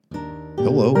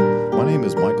Hello, my name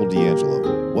is Michael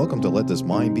D'Angelo. Welcome to Let This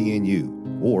Mind Be in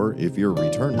You, or if you're a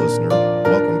return listener,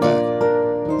 welcome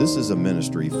back. This is a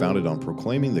ministry founded on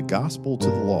proclaiming the gospel to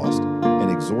the lost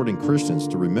and exhorting Christians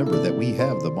to remember that we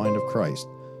have the mind of Christ.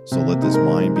 So let this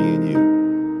mind be in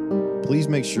you. Please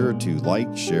make sure to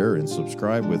like, share, and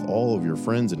subscribe with all of your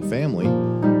friends and family.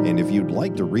 And if you'd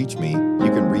like to reach me,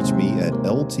 you can reach me at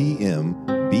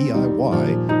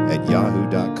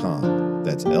ltmbiy@yahoo.com.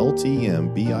 That's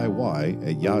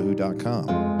ltmbiy@yahoo.com.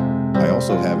 I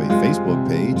also have a Facebook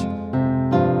page.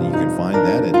 You can find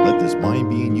that at Let This Mind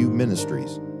Be in You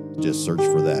Ministries. Just search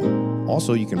for that.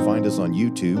 Also, you can find us on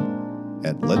YouTube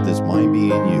at Let This Mind Be in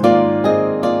You.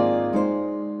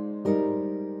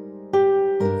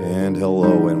 And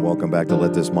hello, and welcome back to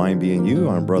Let This Mind Be in You.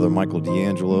 I'm Brother Michael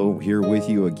D'Angelo here with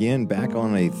you again, back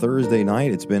on a Thursday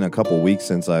night. It's been a couple weeks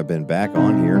since I've been back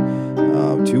on here.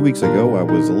 2 weeks ago, I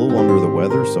was a little under the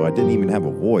weather, so I didn't even have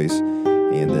a voice.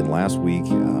 And then last week,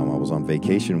 I was on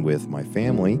vacation with my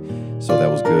family, so that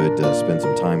was good to spend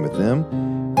some time with them.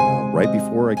 Right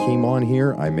before I came on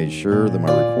here, I made sure that my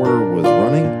recorder was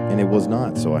running, and it was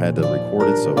not, so I had to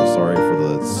record it. So sorry for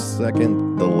the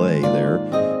second delay there,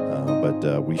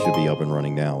 but we should be up and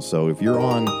running now. So if you're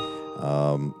on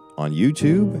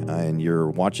YouTube and you're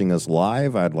watching us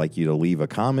live, I'd like you to leave a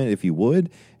comment if you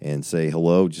would and say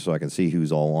hello just so I can see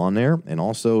who's all on there. And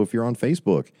also if you're on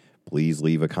Facebook, please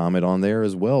leave a comment on there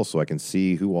as well so I can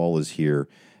see who all is here,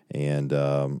 and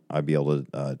I'd be able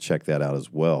to check that out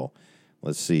as well.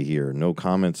 Let's see here. No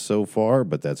comments so far,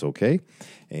 but that's okay.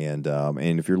 And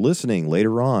if you're listening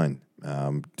later on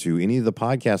to any of the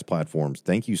podcast platforms,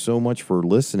 thank you so much for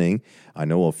listening. I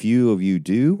know a few of you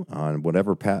do on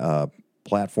whatever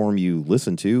platform you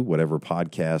listen to, whatever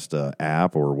podcast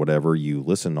app or whatever you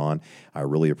listen on. I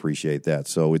really appreciate that.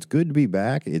 So it's good to be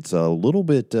back. It's a little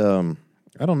bit, I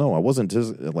don't know, I wasn't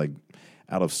just like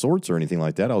out of sorts or anything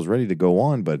like that. I was ready to go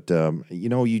on, but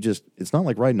it's not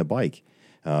like riding a bike.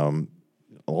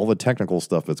 All the technical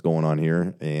stuff that's going on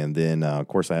here, and then of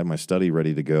course I had my study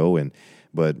ready to go,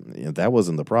 but that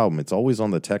wasn't the problem. It's always on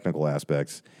the technical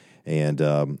aspects. And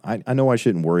I know I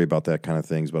shouldn't worry about that kind of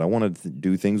things, but I want to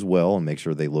do things well and make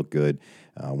sure they look good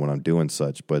when I'm doing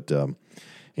such. But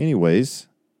anyways,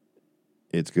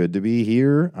 it's good to be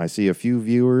here. I see a few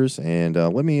viewers, and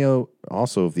let me know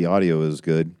also if the audio is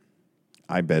good.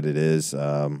 I bet it is.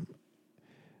 I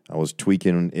was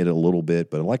tweaking it a little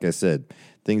bit, but like I said,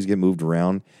 things get moved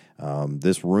around.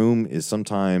 This room is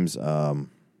sometimes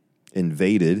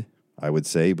invaded, I would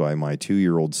say, by my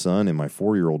 2-year-old son and my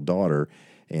 4-year-old daughter.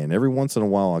 And every once in a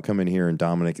while, I'll come in here and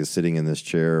Dominic is sitting in this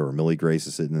chair or Millie Grace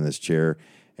is sitting in this chair.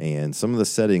 And some of the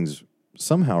settings,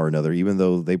 somehow or another, even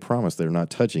though they promise they're not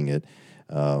touching it,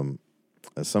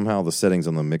 somehow the settings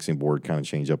on the mixing board kind of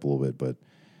change up a little bit. But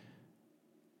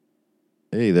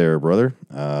hey there, brother.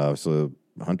 So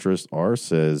Huntress R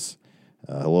says,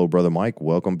 hello, Brother Mike.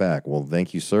 Welcome back. Well,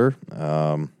 thank you, sir.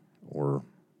 Or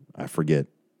I forget.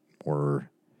 Or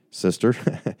sister.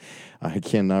 I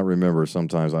cannot remember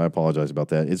sometimes. I apologize about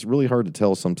that. It's really hard to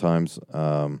tell sometimes.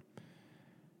 Cannot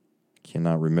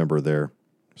remember there.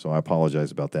 So I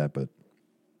apologize about that. But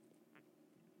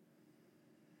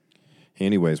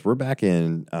anyways, we're back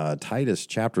in Titus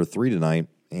chapter 3 tonight,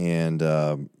 and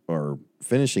or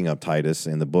finishing up Titus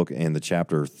in the book and the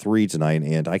chapter 3 tonight,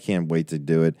 and I can't wait to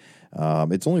do it.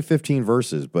 It's only 15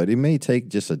 verses, but it may take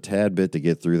just a tad bit to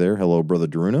get through there. Hello, Brother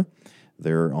Daruna.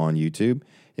 They're on YouTube.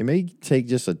 It may take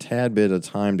just a tad bit of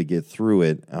time to get through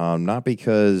it, not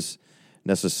because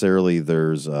necessarily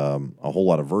there's a whole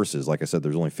lot of verses. Like I said,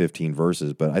 there's only 15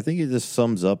 verses, but I think it just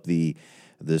sums up this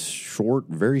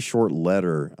very short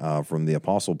letter from the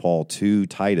Apostle Paul to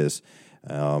Titus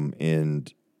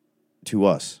and to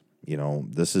us. You know,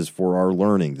 this is for our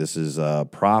learning. This is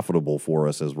profitable for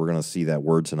us, as we're going to see that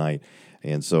word tonight.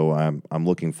 And so I'm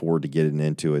looking forward to getting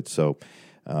into it. So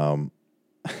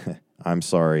I'm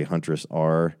sorry, Huntress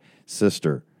R.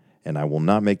 sister, and I will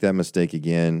not make that mistake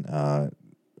again.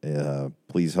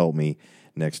 Please help me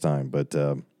next time. But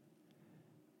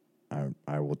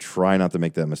I will try not to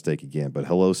make that mistake again. But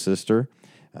hello, sister.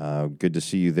 Good to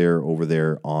see you over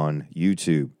there on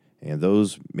YouTube. And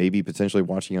those maybe potentially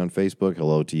watching on Facebook,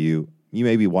 hello to you. You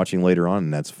may be watching later on,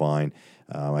 and that's fine.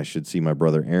 I should see my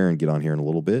brother Aaron get on here in a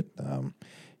little bit.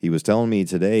 He was telling me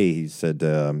today, he said,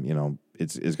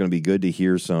 it's going to be good to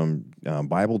hear some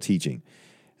Bible teaching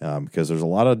because there's a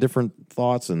lot of different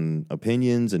thoughts and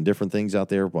opinions and different things out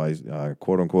there by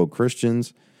quote-unquote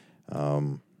Christians.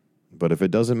 But if it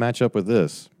doesn't match up with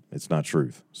this, it's not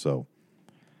truth. So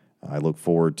I look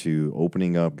forward to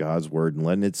opening up God's word and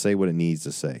letting it say what it needs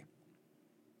to say.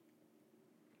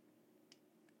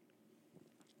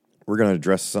 we're going to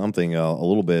address something a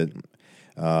little bit.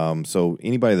 So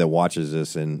anybody that watches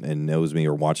this and knows me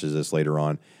or watches this later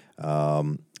on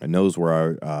knows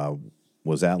where I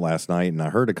was at last night, and I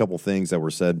heard a couple things that were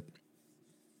said,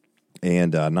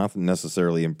 and nothing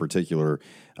necessarily in particular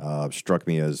struck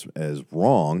me as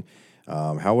wrong.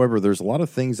 However, there's a lot of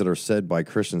things that are said by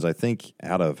Christians, I think,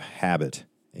 out of habit,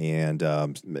 and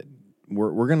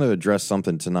we're going to address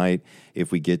something tonight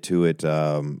if we get to it,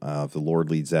 if the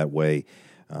Lord leads that way,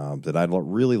 that I'd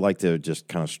really like to just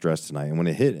kind of stress tonight.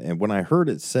 And when I heard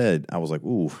it said, I was like,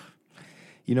 ooh,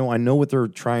 I know what they're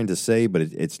trying to say, but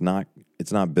it's not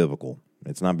biblical.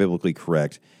 It's not biblically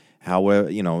correct. However,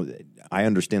 I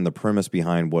understand the premise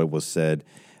behind what was said,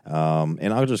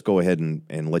 and I'll just go ahead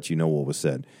and let you know what was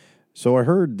said. So I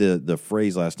heard the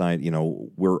phrase last night,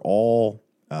 we're all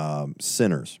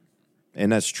sinners.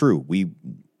 And that's true. We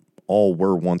all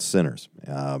were once sinners.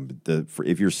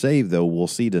 If you're saved, though, we'll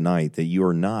see tonight that you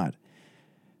are not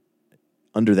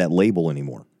under that label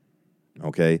anymore.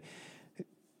 Okay?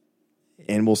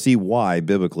 And we'll see why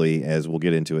biblically as we'll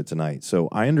get into it tonight. So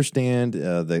I understand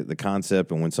the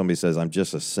concept, and when somebody says, I'm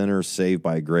just a sinner saved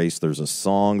by grace, there's a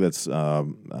song that's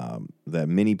that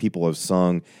many people have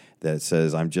sung that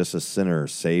says, I'm just a sinner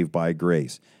saved by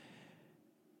grace.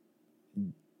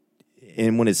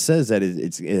 And when it says that,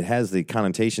 it has the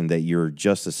connotation that you're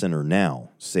just a sinner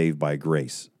now, saved by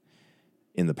grace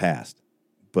in the past.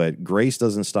 But grace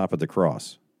doesn't stop at the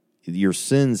cross. Your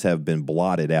sins have been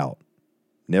blotted out,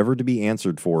 never to be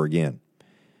answered for again.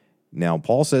 Now,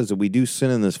 Paul says that we do sin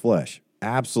in this flesh.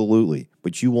 Absolutely.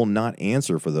 But you will not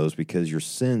answer for those because your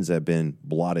sins have been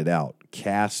blotted out,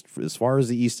 cast as far as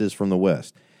the east is from the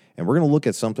west. And we're going to look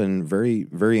at something very,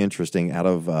 very interesting out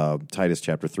of Titus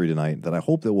chapter 3 tonight that I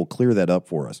hope that will clear that up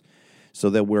for us so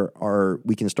that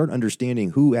we can start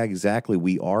understanding who exactly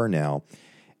we are now,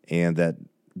 and that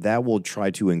will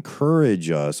try to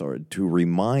encourage us or to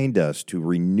remind us to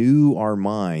renew our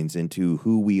minds into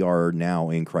who we are now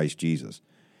in Christ Jesus.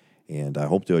 And I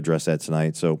hope to address that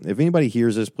tonight. So if anybody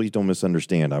hears this, please don't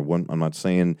misunderstand. I'm not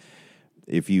saying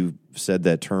if you've said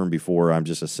that term before, I'm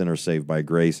just a sinner saved by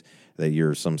grace, that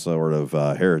you're some sort of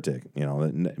heretic.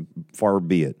 Far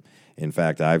be it. In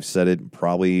fact, I've said it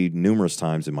probably numerous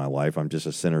times in my life. I'm just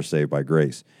a sinner saved by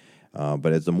grace. But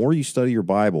as the more you study your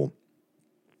Bible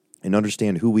and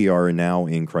understand who we are now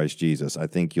in Christ Jesus, I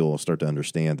think you'll start to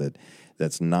understand that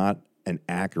that's not an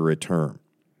accurate term.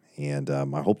 And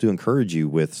I hope to encourage you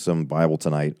with some Bible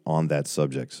tonight on that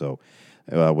subject. So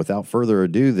without further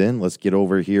ado, then, let's get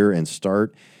over here and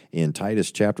start in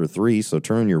Titus chapter 3. So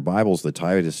turn your Bibles to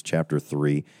Titus chapter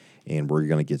 3, and we're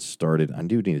going to get started. I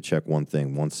do need to check one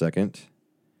thing. 1 second.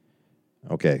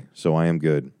 Okay, so I am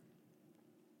good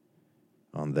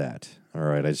on that. All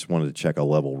right, I just wanted to check a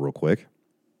level real quick.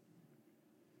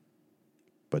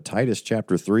 But Titus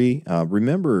chapter 3,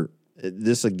 remember,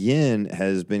 this again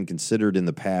has been considered in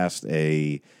the past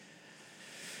a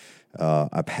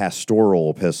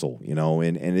pastoral epistle,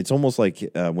 and it's almost like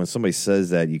when somebody says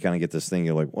that, you kind of get this thing,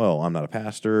 you're like, well, I'm not a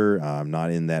pastor, I'm not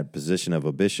in that position of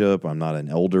a bishop, I'm not an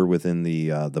elder within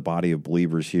the body of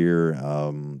believers here,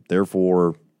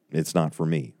 therefore, it's not for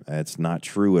me. That's not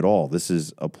true at all. This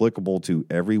is applicable to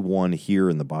everyone here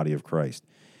in the body of Christ,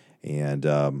 and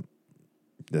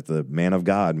that the man of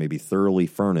God may be thoroughly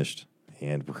furnished,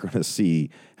 and we're going to see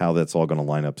how that's all going to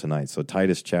line up tonight. So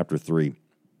Titus chapter 3.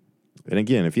 And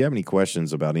again, if you have any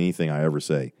questions about anything I ever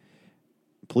say,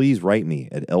 please write me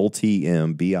at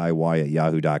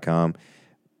ltmbiy@yahoo.com.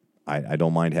 I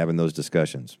don't mind having those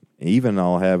discussions. Even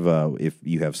I'll have, if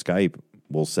you have Skype,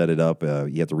 we'll set it up.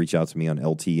 You have to reach out to me on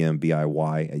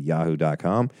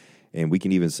ltmbiy@yahoo.com, and we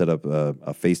can even set up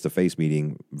a face-to-face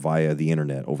meeting via the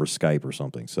internet over Skype or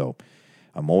something. So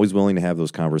I'm always willing to have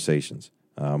those conversations.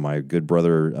 My good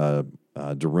brother,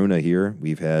 Daruna here,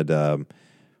 we've had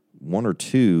one or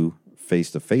two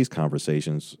face-to-face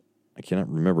conversations. I cannot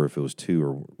remember if it was two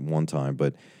or one time,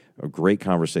 but a great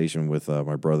conversation with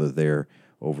my brother there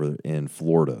over in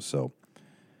Florida. So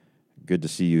good to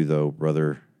see you, though,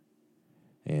 brother.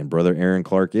 And Brother Aaron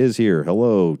Clark is here.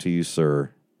 Hello to you,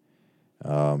 sir.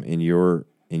 In your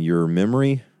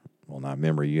memory, well, not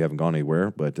memory, you haven't gone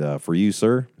anywhere, but for you,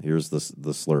 sir, here's the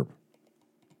slurp.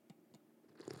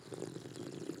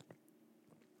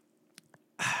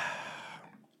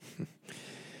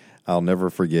 I'll never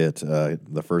forget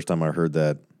the first time I heard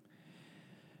that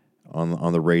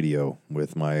on the radio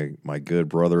with my good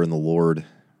brother in the Lord,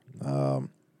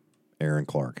 Aaron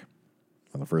Clark.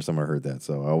 The first time I heard that,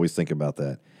 so I always think about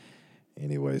that.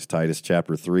 Anyways, Titus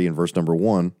chapter 3 and verse number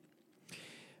 1.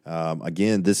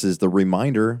 Again, this is the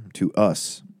reminder to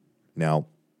us. Now,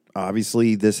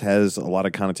 obviously this has a lot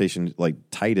of connotation, like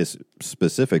Titus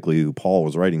specifically, who Paul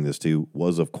was writing this to,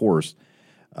 was of course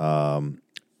the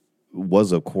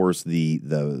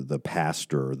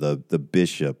pastor, the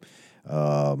bishop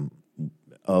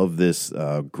of this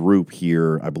group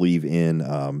here, I believe in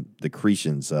the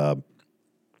Cretians.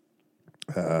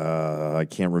 I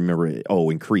can't remember it. Oh,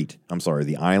 in Crete. I'm sorry,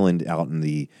 the island out in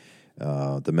the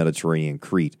Mediterranean,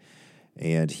 Crete.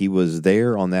 And he was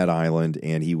there on that island,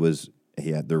 and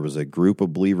there was a group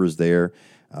of believers there.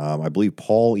 I believe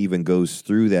Paul even goes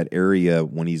through that area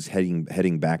when he's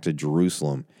heading back to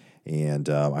Jerusalem. And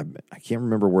I can't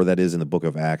remember where that is in the book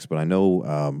of Acts, but I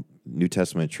know New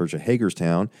Testament Church of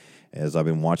Hagerstown, as I've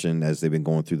been watching as they've been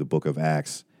going through the book of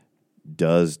Acts,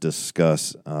 does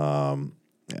discuss,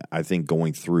 I think,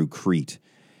 going through Crete.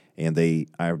 And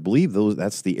I believe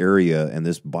that's the area, and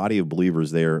this body of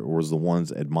believers there was the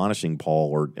ones admonishing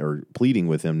Paul or pleading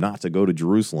with him not to go to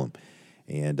Jerusalem.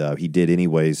 And he did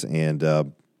anyways, and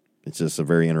it's just a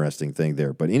very interesting thing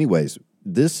there. But anyways,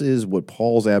 this is what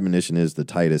Paul's admonition is to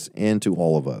Titus and to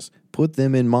all of us. Put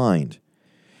them in mind.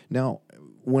 Now,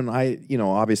 when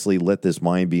obviously let this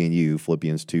mind be in you,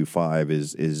 Philippians 2:5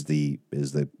 is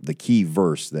the key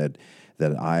verse that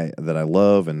I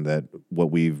love, and that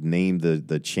what we've named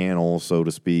the channel, so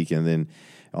to speak, and then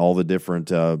all the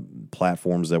different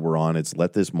platforms that we're on. It's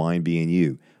let this mind be in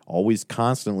you. Always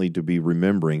constantly to be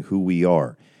remembering who we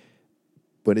are.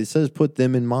 But it says put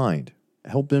them in mind.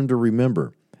 Help them to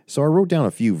remember. So I wrote down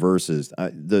a few verses.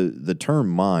 The term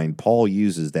mind, Paul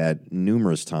uses that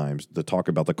numerous times to talk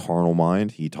about the carnal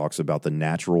mind. He talks about the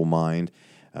natural mind,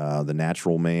 the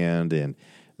natural man, and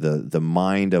the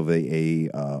mind of a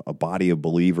body of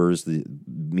believers,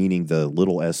 meaning the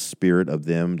little s spirit of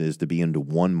them is to be into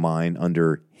one mind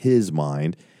under his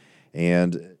mind.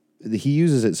 And he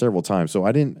uses it several times. So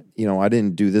I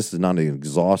didn't do this. Is not an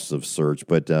exhaustive search,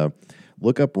 but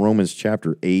look up Romans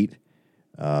chapter 8,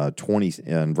 20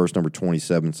 and verse number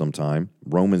 27 sometime.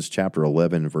 Romans chapter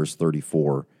 11, verse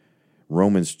 34.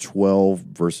 Romans 12,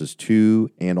 verses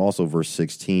 2, and also verse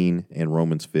 16, and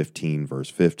Romans 15, verse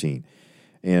 15.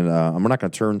 And I'm not going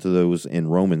to turn to those in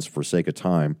Romans for sake of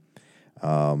time,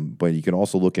 but you can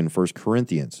also look in 1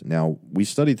 Corinthians. Now, we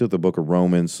studied through the book of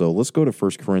Romans, so let's go to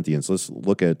 1 Corinthians. Let's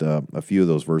look at a few of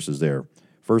those verses there.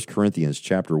 1 Corinthians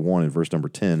chapter 1 and verse number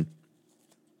 10.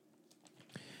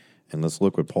 And let's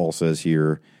look what Paul says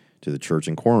here to the church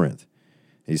in Corinth.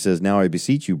 He says, "Now I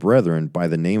beseech you, brethren, by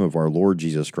the name of our Lord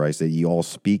Jesus Christ, that ye all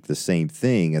speak the same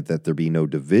thing, and that there be no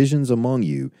divisions among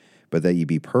you, but that ye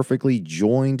be perfectly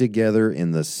joined together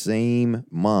in the same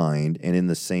mind and in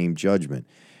the same judgment."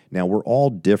 Now, we're all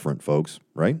different, folks,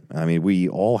 right? I mean, we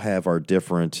all have our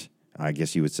different, I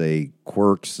guess you would say,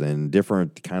 quirks and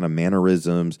different kind of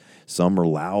mannerisms. Some are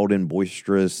loud and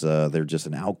boisterous. They're just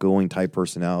an outgoing type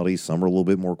personality. Some are a little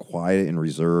bit more quiet and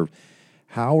reserved.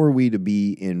 How are we to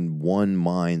be in one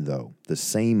mind, though? The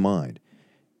same mind.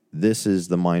 This is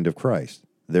the mind of Christ.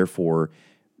 Therefore,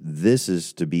 this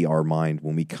is to be our mind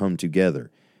when we come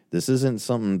together. This isn't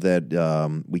something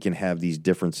that we can have these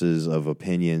differences of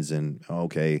opinions and,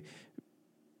 okay,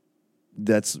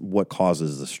 that's what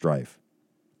causes the strife,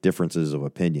 differences of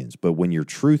opinions. But when your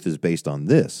truth is based on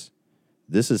this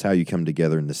is how you come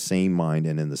together in the same mind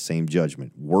and in the same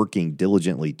judgment, working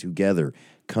diligently together,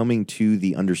 coming to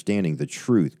the understanding, the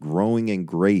truth, growing in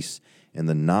grace and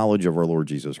the knowledge of our Lord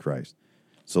Jesus Christ.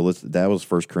 So that was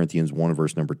 1 Corinthians 1,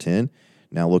 verse number 10.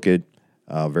 Now look at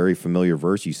a very familiar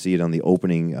verse. You see it on the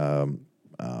opening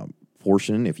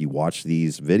portion if you watch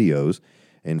these videos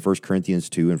in 1 Corinthians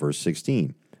 2 and verse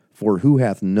 16. "For who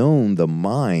hath known the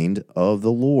mind of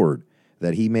the Lord,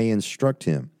 that he may instruct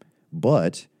him?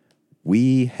 But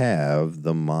we have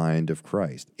the mind of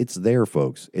Christ." It's there,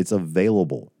 folks. It's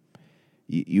available.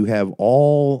 You have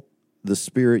all the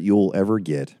Spirit you'll ever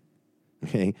get.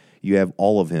 Okay? You have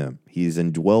all of him. He has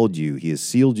indwelled you. He has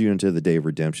sealed you into the day of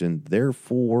redemption.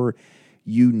 Therefore,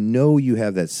 you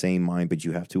have that same mind, but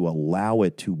you have to allow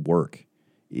it to work.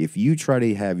 If you try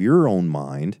to have your own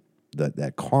mind,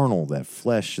 that carnal, that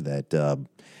flesh, that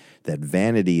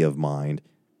vanity of mind,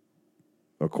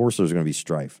 of course there's going to be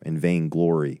strife and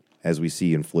vainglory, as we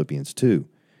see in Philippians 2.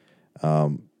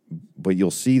 But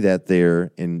you'll see that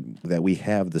there, in that we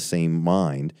have the same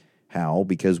mind. How?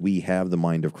 Because we have the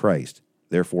mind of Christ.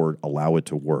 Therefore, allow it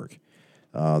to work.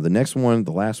 The next one,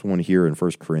 the last one here in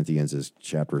 1 Corinthians is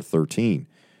chapter 13.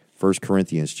 1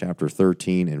 Corinthians chapter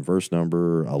 13 and verse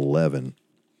number 11.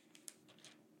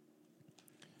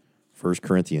 1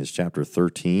 Corinthians chapter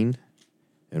 13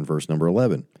 and verse number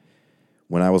 11.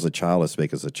 "When I was a child, I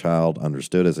spake as a child,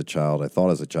 understood as a child, I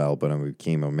thought as a child, but I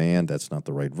became a man." That's not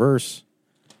the right verse.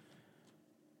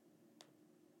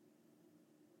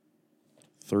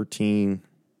 13,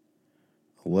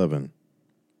 11.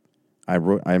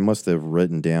 I must have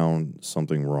written down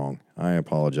something wrong. I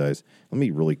apologize. Let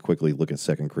me really quickly look at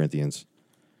 2 Corinthians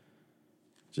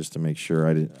just to make sure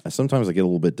I didn't. Sometimes I get a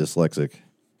little bit dyslexic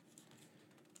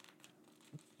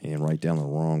and write down the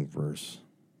wrong verse.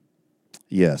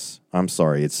 Yes, I'm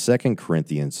sorry. It's 2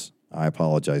 Corinthians. I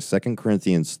apologize. 2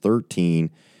 Corinthians 13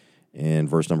 and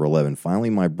verse number 11.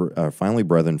 Finally,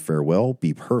 brethren, farewell.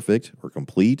 Be perfect or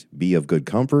complete. Be of good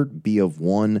comfort. Be of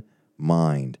one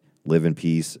mind. Live in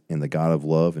peace, and the God of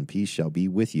love and peace shall be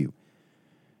with you.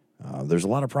 There's a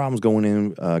lot of problems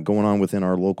going on within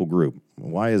our local group.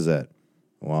 Why is that?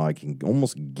 Well, I can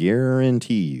almost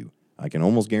guarantee you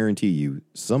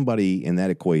somebody in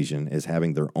that equation is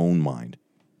having their own mind.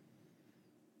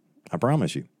 I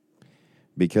promise you.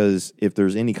 Because if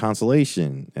there's any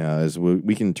consolation, as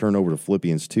we can turn over to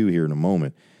Philippians 2 here in a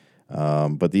moment,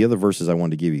 but the other verses I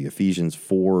wanted to give you, Ephesians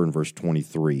 4 and verse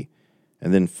 23,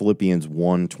 and then Philippians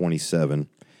 1:27.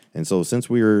 And so since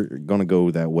we're going to go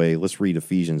that way, let's read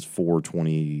Ephesians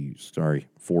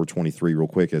 4:23 real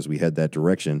quick as we head that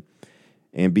direction.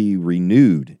 And be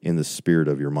renewed in the spirit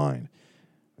of your mind.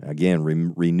 Again,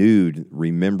 renewed,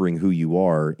 remembering who you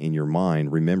are in your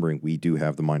mind, remembering we do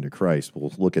have the mind of Christ.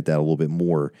 We'll look at that a little bit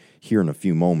more here in a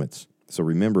few moments. So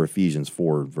remember Ephesians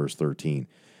 4, verse 13.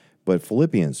 But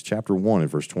Philippians chapter 1 and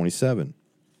verse 27,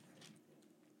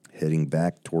 heading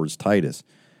back towards Titus.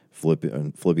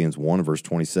 Philippians 1 verse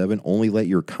 27, only let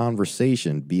your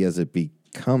conversation be as it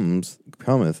cometh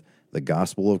the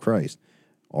gospel of Christ.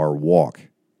 Our walk,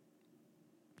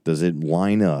 does it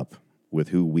line up with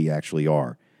who we actually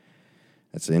are?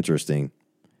 That's interesting.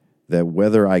 That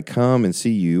whether I come and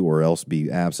see you or else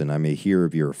be absent, I may hear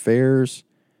of your affairs,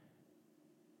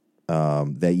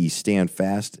 that ye stand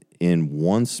fast in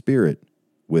one spirit,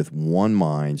 with one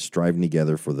mind, striving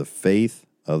together for the faith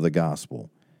of the gospel.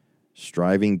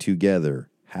 Striving together,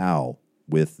 how?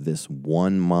 With this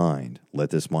one mind. Let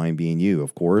this mind be in you,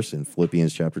 of course, in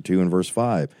Philippians chapter 2 and verse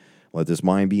 5. Let this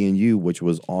mind be in you, which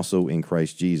was also in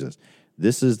Christ Jesus.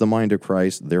 This is the mind of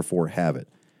Christ, therefore have it.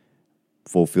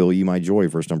 Fulfill ye my joy,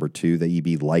 verse number 2, that ye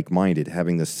be like-minded,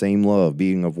 having the same love,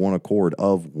 being of one accord,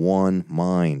 of one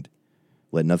mind.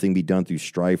 Let nothing be done through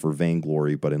strife or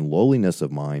vainglory, but in lowliness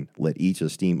of mind, let each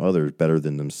esteem others better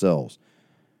than themselves.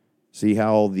 See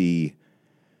how the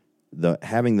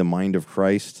having the mind of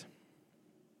Christ,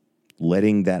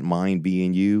 letting that mind be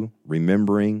in you,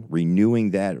 remembering,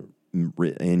 renewing that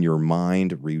in your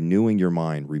mind, renewing your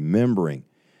mind, remembering,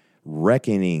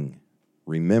 reckoning,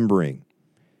 remembering,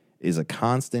 is a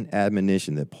constant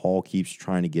admonition that Paul keeps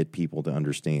trying to get people to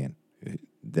understand.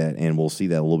 That, and we'll see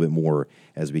that a little bit more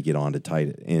as we get on to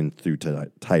Titus and through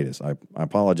Titus. I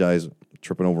apologize,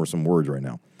 tripping over some words right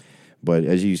now. But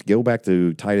as you go back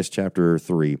to Titus chapter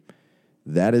 3,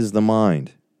 that is the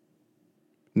mind.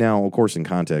 Now, of course, in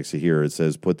context here, it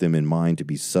says, put them in mind to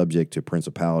be subject to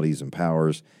principalities and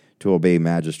powers, to obey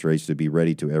magistrates, to be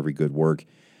ready to every good work.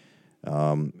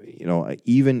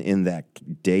 Even in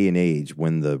that day and age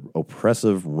when the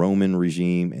oppressive Roman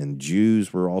regime and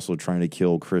Jews were also trying to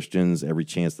kill Christians every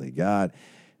chance they got,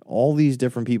 all these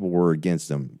different people were against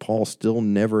them. Paul still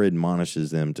never admonishes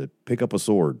them to pick up a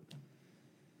sword,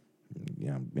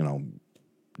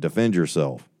 defend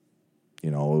yourself,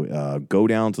 go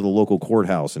down to the local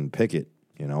courthouse and picket,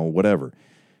 whatever.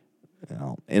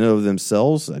 In and of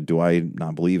themselves, do I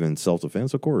not believe in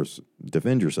self-defense? Of course,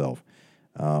 defend yourself.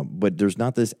 But there's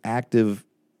not this active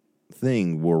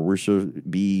thing where we should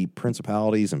be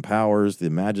principalities and powers, the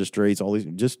magistrates, all these,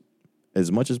 just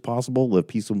as much as possible, live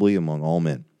peaceably among all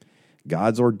men.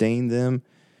 God's ordained them.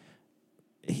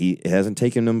 He hasn't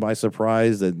taken them by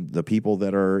surprise that the people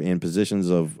that are in positions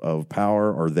of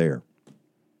power are there.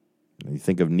 You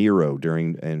think of Nero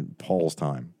in Paul's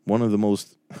time, one of the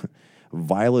most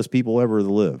vilest people ever to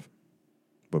live.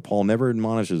 But Paul never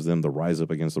admonishes them to rise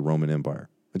up against the Roman Empire.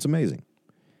 It's amazing.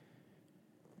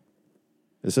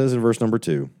 It says in verse number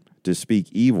 2, to speak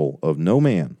evil of no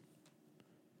man,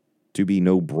 to be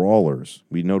no brawlers.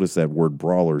 We notice that word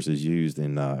brawlers is used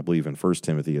in, I believe, in 1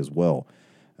 Timothy as well.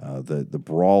 The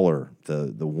brawler,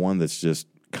 the one that's just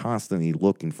constantly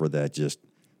looking for that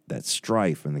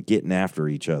strife and the getting after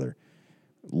each other.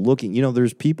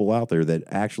 There's people out there that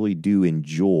actually do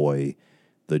enjoy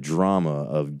the drama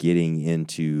of getting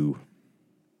into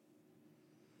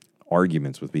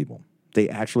arguments with people. They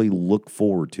actually look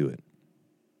forward to it.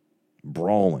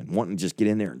 Brawling, wanting to just get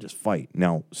in there and just fight.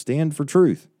 Now, stand for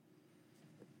truth.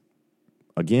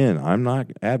 Again, I'm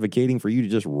not advocating for you to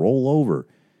just roll over.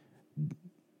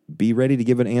 Be ready to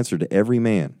give an answer to every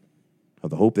man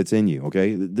of the hope that's in you,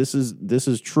 okay? This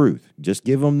is truth. Just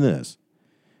give them this.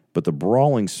 But the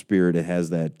brawling spirit, it has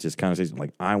that just kind of says,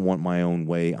 like, I want my own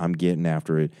way. I'm getting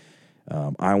after it.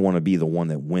 I want to be the one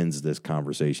that wins this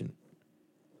conversation.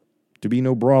 To be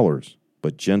no brawlers,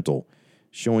 but gentle,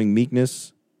 showing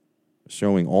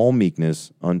all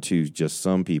meekness unto just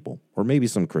some people, or maybe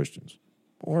some Christians,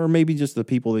 or maybe just the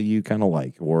people that you kind of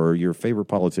like, or your favorite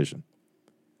politician.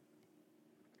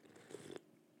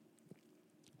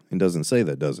 It doesn't say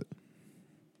that, does it?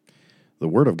 The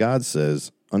Word of God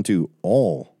says, unto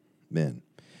all men.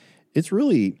 It's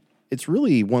really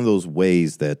one of those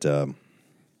ways that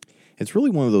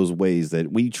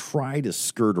we try to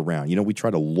skirt around. We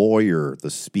try to lawyer the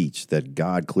speech that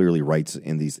God clearly writes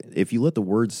in these. If you let the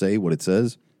Word say what it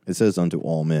says unto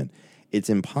all men. It's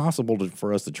impossible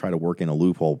for us to try to work in a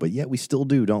loophole, but yet we still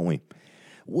do, don't we?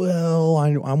 Well,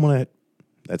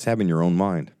 that's having your own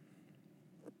mind.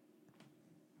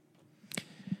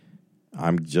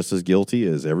 I'm just as guilty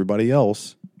as everybody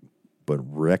else, but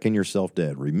reckon yourself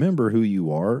dead. Remember who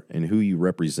you are and who you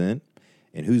represent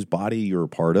and whose body you're a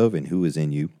part of and who is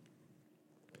in you.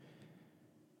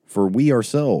 For we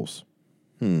ourselves,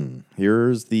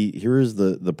 here's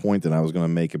the point that I was going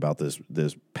to make about this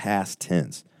past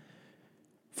tense.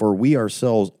 For we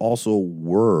ourselves also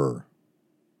were.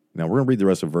 Now we're going to read the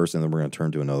rest of the verse and then we're going to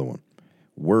turn to another one.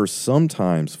 Were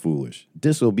sometimes foolish,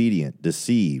 disobedient,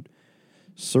 deceived,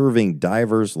 serving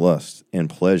divers lusts and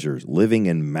pleasures, living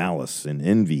in malice and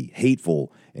envy,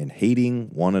 hateful and hating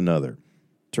one another.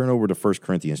 Turn over to 1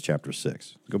 Corinthians chapter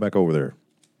 6. Go back over there.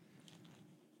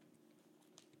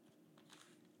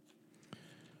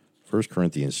 1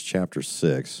 Corinthians chapter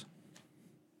 6.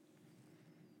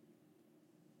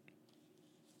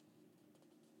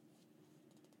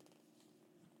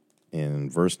 In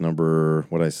verse number,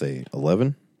 what did I say,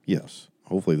 11? Yes.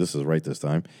 Hopefully this is right this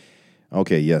time.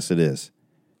 Okay, yes, it is.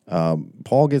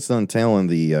 Paul gets done telling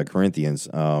the Corinthians,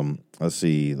 let's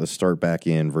see, let's start back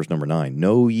in verse number 9.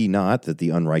 Know ye not that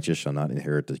the unrighteous shall not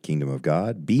inherit the kingdom of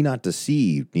God? Be not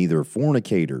deceived, neither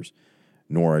fornicators,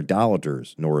 nor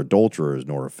idolaters, nor adulterers,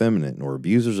 nor effeminate, nor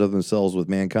abusers of themselves with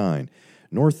mankind,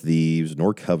 nor thieves,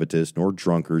 nor covetous, nor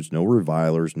drunkards, nor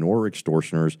revilers, nor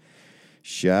extortioners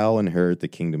shall inherit the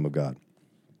kingdom of God.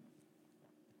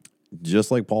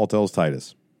 Just like Paul tells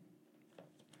Titus.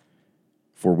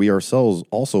 For we ourselves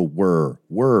also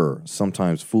were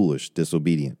sometimes foolish,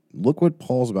 disobedient. Look what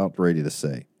Paul's about ready to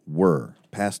say. Were,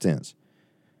 past tense.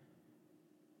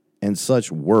 And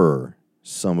such were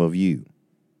some of you.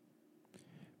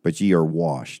 But ye are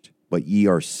washed, but ye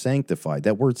are sanctified.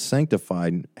 That word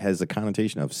sanctified has a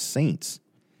connotation of saints.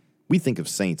 We think of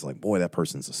saints like, boy, that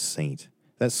person's a saint.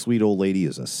 That sweet old lady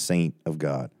is a saint of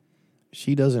God.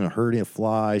 She doesn't hurt a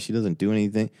fly. She doesn't do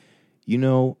anything.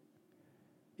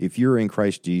 If you're in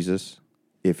Christ Jesus,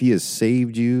 if he has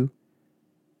saved you,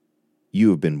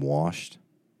 you have been washed.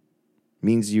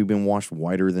 Means you've been washed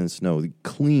whiter than snow.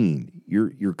 Clean.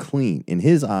 You're clean. In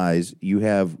his eyes, you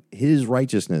have his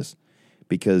righteousness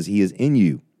because he is in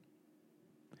you.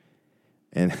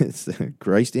 And it's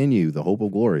Christ in you, the hope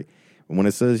of glory. And when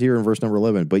it says here in verse number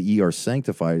 11, but ye are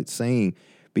sanctified, it's saying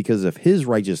because of his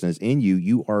righteousness in you,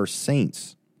 you are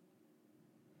saints.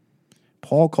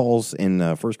 Paul calls in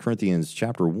 1 Corinthians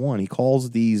chapter 1, he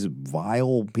calls these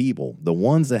vile people, the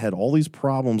ones that had all these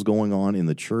problems going on in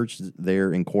the church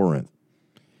there in Corinth,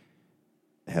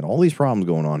 had all these problems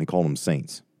going on, he called them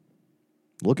saints.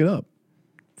 Look it up.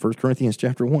 1 Corinthians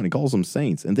chapter 1, he calls them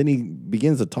saints. And then he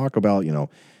begins to talk about,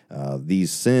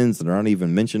 these sins that aren't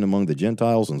even mentioned among the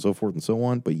Gentiles and so forth and so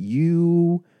on. But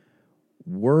you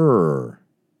were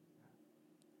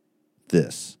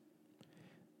this.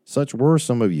 Such were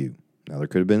some of you. Now, there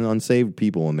could have been unsaved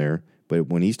people in there, but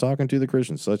when he's talking to the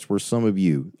Christians, such were some of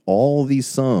you. All these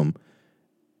some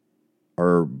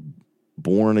are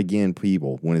born again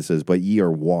people when it says, but ye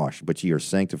are washed, but ye are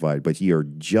sanctified, but ye are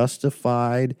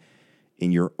justified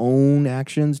in your own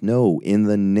actions? No, in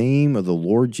the name of the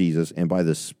Lord Jesus and by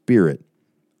the Spirit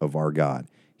of our God.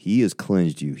 He has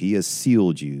cleansed you. He has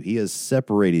sealed you. He has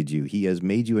separated you. He has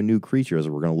made you a new creature, as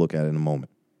we're going to look at in a moment.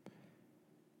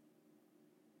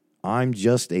 I'm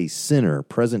just a sinner,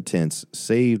 present tense,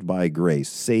 saved by grace,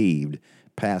 saved,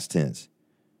 past tense.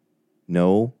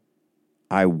 No,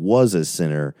 I was a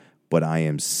sinner, but I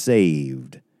am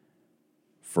saved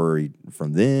from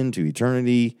then to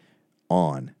eternity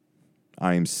on.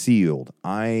 I am sealed.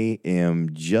 I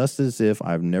am just as if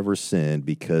I've never sinned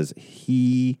because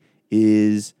he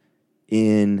is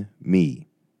in me.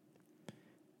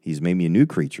 He's made me a new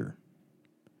creature.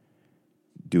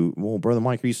 Well, Brother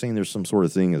Mike, are you saying there's some sort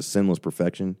of thing as sinless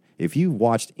perfection? If you've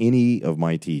watched any of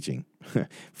my teaching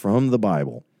from the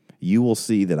Bible, you will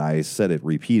see that I said it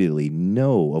repeatedly.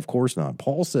 No, of course not.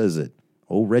 Paul says it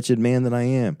Oh, wretched man that I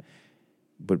am.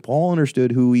 But Paul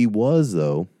understood who he was,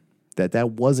 though,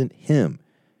 that wasn't him.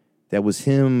 That was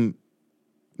him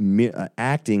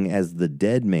acting as the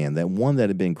dead man, that one that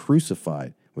had been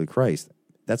crucified with Christ.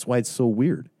 That's why it's so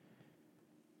weird.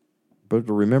 But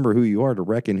to remember who you are, to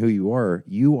reckon who you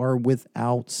are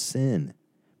without sin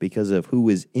because of who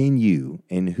is in you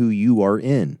and who you are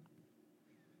in.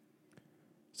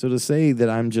 So to say that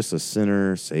I'm just a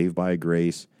sinner saved by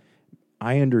grace,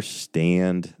 I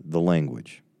understand the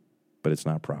language, but it's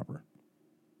not proper.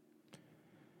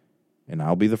 And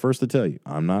I'll be the first to tell you,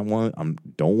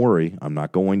 don't worry, I'm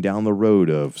not going down the road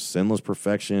of sinless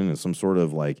perfection and some sort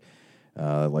of like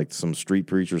some street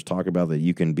preachers talk about that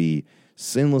you can be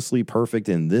sinlessly perfect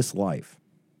in this life.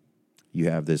 You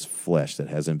have this flesh that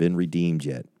hasn't been redeemed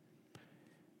yet.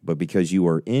 But because you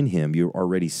are in him, you're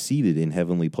already seated in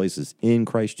heavenly places in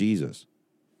Christ Jesus.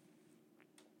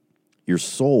 Your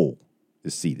soul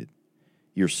is seated.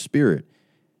 Your spirit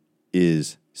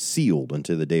is sealed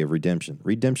unto the day of redemption.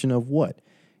 Redemption of what?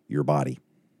 Your body.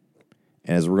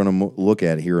 And as we're going to look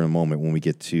at here in a moment when we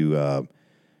get to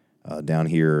down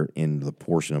here in the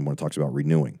portion of when it talks about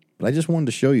renewing. But I just wanted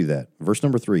to show you that. Verse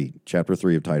number 3, chapter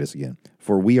 3 of Titus again.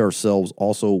 For we ourselves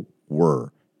also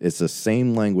were. It's the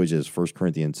same language as 1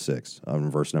 Corinthians 6,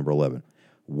 verse number 11.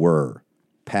 Were.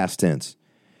 Past tense.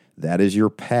 That is your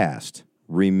past.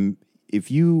 If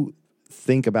you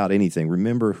think about anything,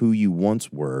 remember who you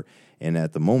once were. And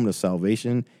at the moment of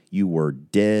salvation, you were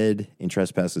dead in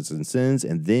trespasses and sins,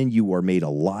 and then you are made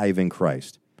alive in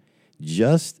Christ.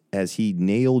 Just as he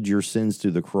nailed your sins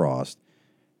to the cross,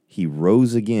 he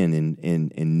rose again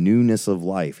in newness of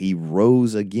life. He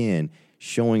rose again,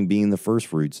 showing, being the first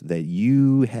fruits, that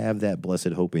you have that blessed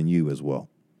hope in you as well.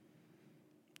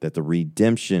 That the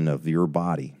redemption of your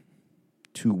body,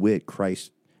 to wit,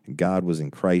 Christ, God was in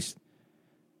Christ.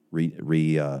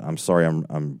 I'm sorry,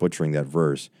 I'm butchering that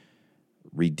verse.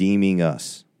 Redeeming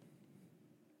us,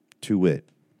 to wit.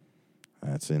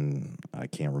 That's in, I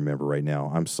can't remember right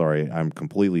now. I'm sorry. I'm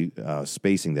completely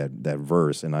spacing that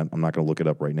verse, and I'm not going to look it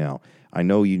up right now. I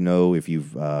know you know if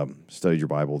you've studied your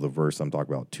Bible, the verse I'm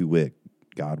talking about, to wit,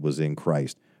 God was in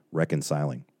Christ,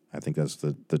 reconciling. I think that's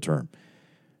the term.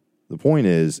 The point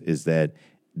is that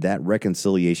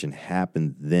reconciliation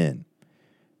happened then.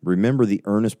 Remember the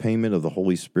earnest payment of the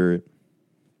Holy Spirit,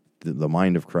 the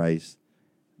mind of Christ,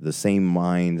 the same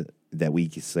mind that we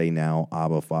can say now,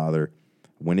 Abba, Father.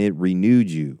 When it renewed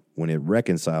you, when it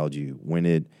reconciled you, when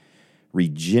it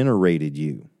regenerated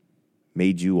you,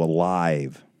 made you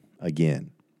alive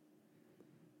again.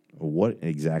 What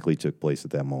exactly took place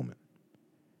at that moment?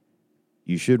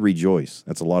 You should rejoice.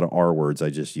 That's a lot of R words I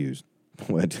just used.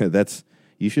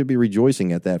 You should be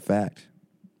rejoicing at that fact.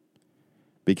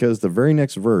 Because the very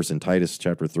next verse in Titus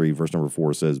chapter 3, verse number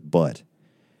 4 says, but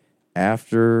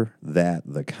after that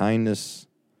the kindness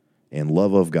and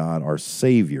love of God, our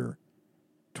Savior,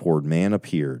 toward man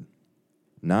appeared,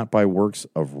 not by works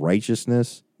of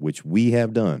righteousness, which we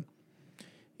have done.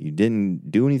 You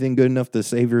didn't do anything good enough to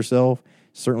save yourself.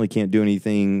 Certainly can't do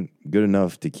anything good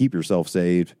enough to keep yourself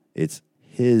saved. It's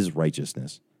his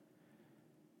righteousness.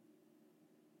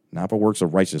 Not by works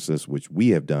of righteousness, which we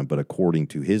have done, but according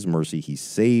to his mercy, he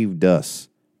saved us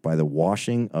by the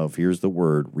washing of, here's the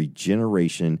word,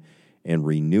 regeneration and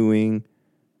renewing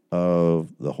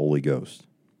of the Holy Ghost.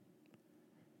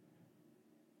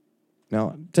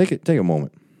 Now, take a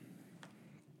moment.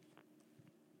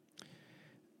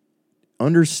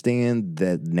 Understand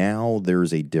that now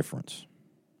there's a difference.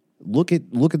 Look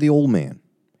at the old man.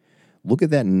 Look at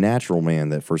that natural man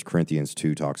that 1 Corinthians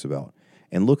 2 talks about.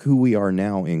 And look who we are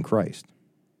now in Christ.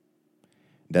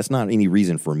 That's not any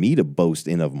reason for me to boast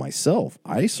in of myself.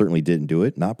 I certainly didn't do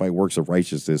it, not by works of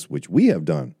righteousness, which we have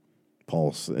done.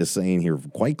 Paul is saying here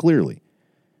quite clearly.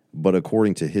 But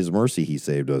according to his mercy, he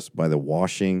saved us by the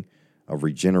washing of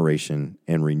regeneration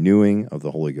and renewing of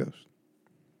the Holy Ghost.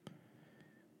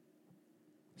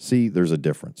 See, there's a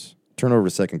difference. Turn over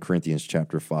to 2 Corinthians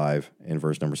chapter 5 and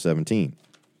verse number 17.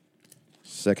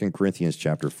 2 Corinthians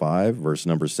chapter 5, verse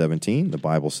number 17, the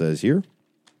Bible says here,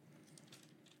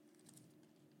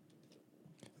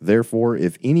 therefore,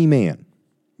 if any man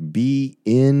be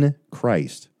in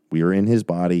Christ, we are in his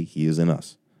body, he is in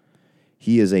us.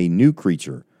 He is a new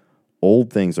creature.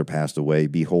 Old things are passed away.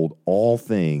 Behold, all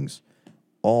things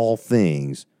are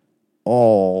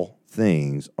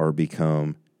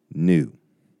become new.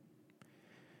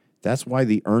 That's why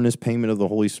the earnest payment of the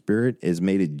Holy Spirit is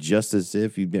made it just as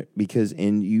if because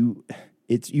you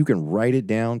can write it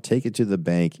down, take it to the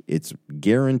bank. It's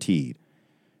guaranteed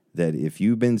that if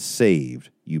you've been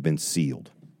saved, you've been sealed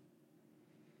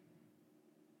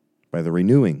by the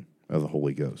renewing of the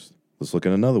Holy Ghost. Let's look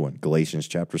at another one. Galatians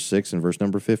chapter 6 and verse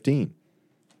number 15.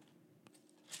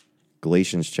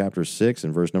 Galatians chapter 6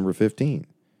 and verse number 15.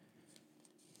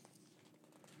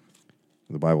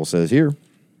 The Bible says here,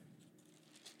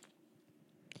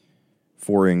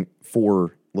 for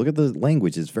look at the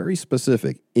language, it's very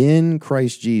specific. In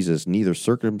Christ Jesus, neither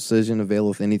circumcision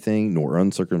availeth anything, nor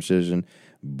uncircumcision,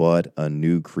 but a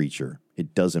new creature.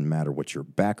 It doesn't matter what your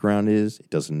background is. It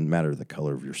doesn't matter the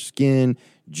color of your skin,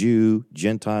 Jew,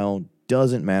 Gentile,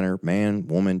 doesn't matter. Man,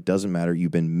 woman, doesn't matter.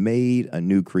 You've been made a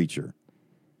new creature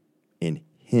in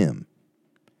Him.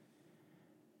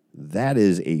 That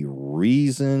is a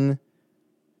reason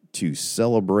to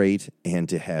celebrate and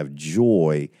to have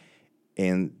joy.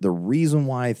 And the reason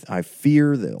why I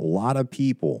fear that a lot of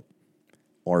people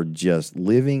are just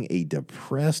living a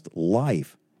depressed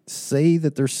life, say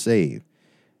that they're saved,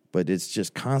 but it's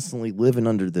just constantly living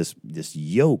under this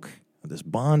yoke, this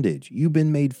bondage. You've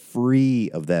been made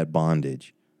free of that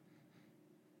bondage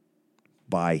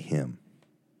by Him.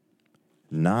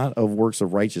 Not of works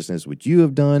of righteousness, which you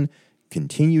have done,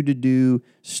 continue to do,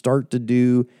 start to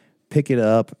do, pick it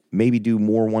up, maybe do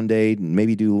more one day,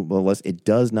 maybe do less. It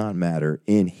does not matter.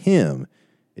 In Him,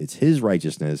 it's His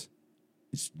righteousness.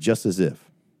 It's just as if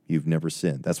you've never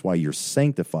sinned. That's why you're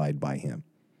sanctified by Him.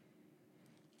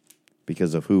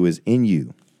 Because of who is in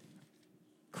you,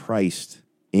 Christ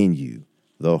in you,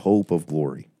 the hope of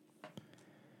glory.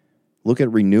 Look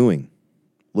at renewing.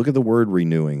 Look at the word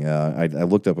renewing. I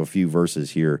looked up a few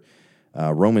verses here.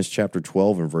 Romans chapter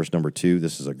 12 and verse number 2.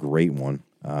 This is a great one.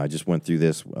 I just went through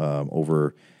this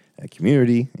over at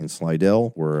Community in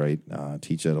Slidell, where I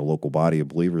teach at a local body of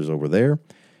believers over there.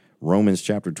 Romans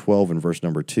chapter 12 and verse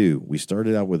number 2. We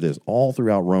started out with this. All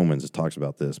throughout Romans, it talks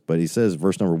about this. But he says,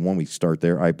 verse number 1, we start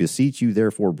there. I beseech you,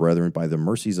 therefore, brethren, by the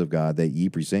mercies of God, that ye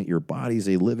present your bodies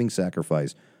a living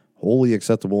sacrifice, wholly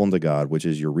acceptable unto God, which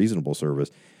is your reasonable service.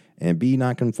 And be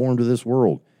not conformed to this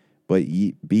world, but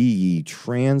be ye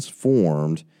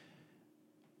transformed.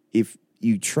 If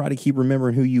you try to keep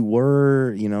remembering who you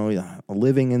were,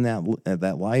 living in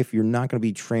that life, you're not going to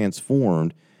be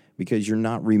transformed, because you're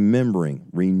not remembering,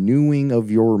 renewing of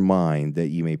your mind, that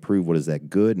you may prove what is that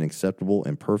good and acceptable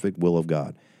and perfect will of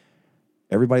God.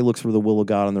 Everybody looks for the will of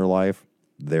God in their life.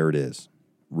 There it is.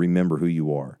 Remember who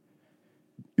you are.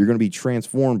 You're going to be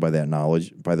transformed by that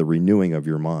knowledge, by the renewing of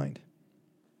your mind.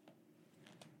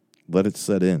 Let it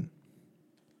set in.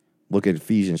 Look at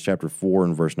Ephesians chapter 4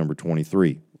 and verse number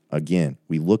 23. Again,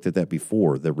 we looked at that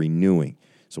before, the renewing.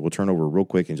 So we'll turn over real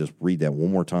quick and just read that one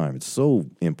more time. It's so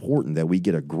important that we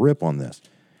get a grip on this.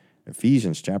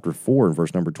 Ephesians chapter 4 and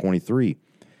verse number 23.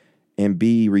 And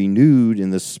be renewed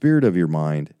in the spirit of your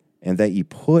mind, and that ye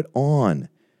put on.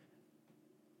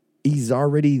 He's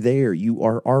already there. You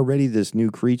are already this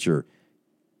new creature.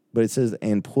 But it says,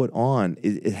 and put on.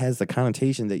 It has the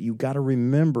connotation that you got to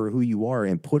remember who you are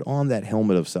and put on that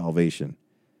helmet of salvation.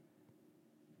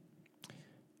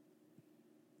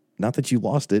 Not that you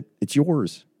lost it. It's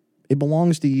yours. It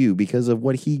belongs to you because of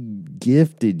what He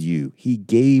gifted you. He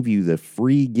gave you the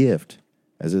free gift.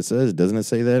 As it says, doesn't it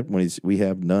say that? We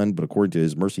have none, but according to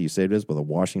His mercy He saved us by the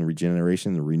washing,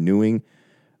 regeneration, the renewing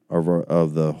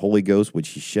of the Holy Ghost, which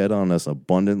He shed on us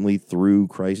abundantly through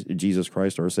Jesus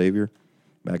Christ our Savior,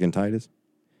 back in Titus.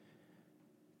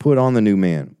 Put on the new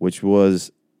man, which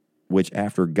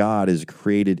after God is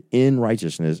created in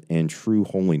righteousness and true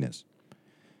holiness.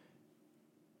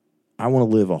 I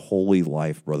want to live a holy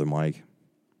life, Brother Mike.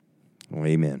 Oh,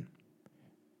 amen.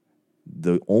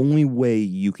 The only way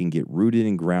you can get rooted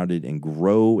and grounded and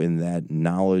grow in that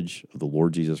knowledge of the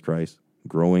Lord Jesus Christ,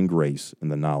 grow in grace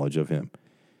and the knowledge of Him,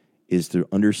 is to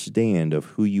understand of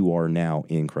who you are now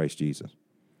in Christ Jesus.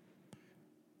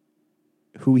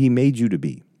 Who He made you to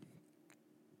be.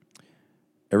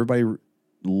 Everybody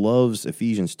loves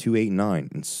Ephesians 2, 8, and 9,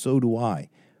 and so do I.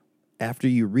 After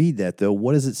you read that, though,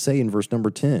 what does it say in verse number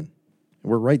 10?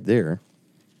 We're right there.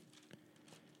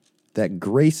 That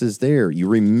grace is there. You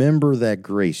remember that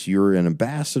grace. You're an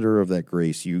ambassador of that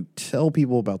grace. You tell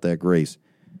people about that grace.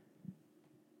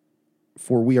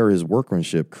 For we are His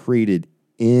workmanship, created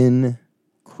in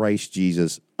Christ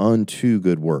Jesus unto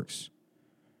good works,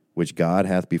 which God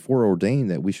hath before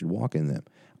ordained that we should walk in them.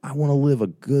 I want to live a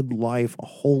good life, a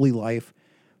holy life,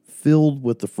 filled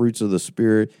with the fruits of the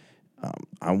Spirit.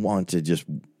 I want to just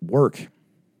work.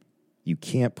 You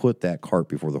can't put that cart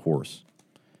before the horse.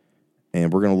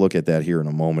 And we're going to look at that here in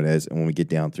a moment when we get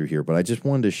down through here. But I just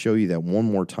wanted to show you that one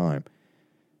more time.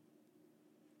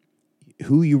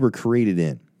 Who you were created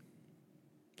in.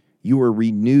 You were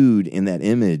renewed in that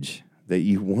image that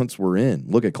you once were in.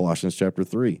 Look at Colossians chapter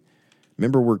 3.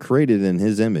 Remember, we're created in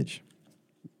His image.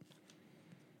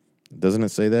 Doesn't it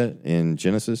say that in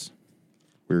Genesis?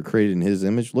 We were created in his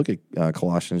image. Look at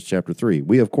Colossians chapter 3.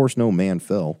 We, of course, know man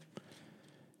fell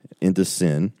into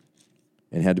sin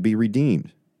and had to be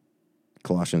redeemed.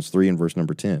 Colossians 3 and verse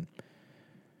number 10.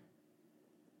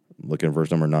 Look at verse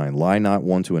number 9. Lie not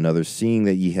one to another, seeing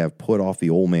that ye have put off the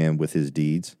old man with his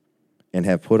deeds, and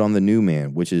have put on the new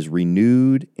man, which is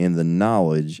renewed in the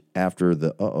knowledge after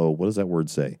the, what does that word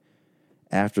say?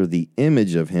 After the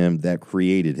image of him that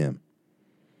created him.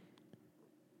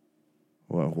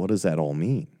 Well, what does that all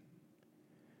mean?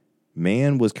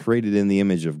 Man was created in the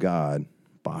image of God,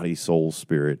 body, soul,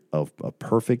 spirit, of a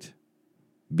perfect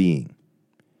being.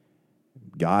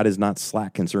 God is not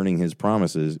slack concerning his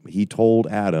promises. He told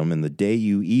Adam, in the day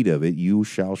you eat of it, you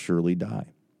shall surely die.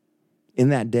 In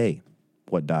that day,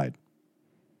 what died?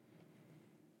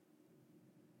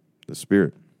 The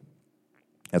spirit.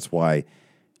 That's why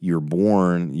you're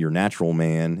born, your natural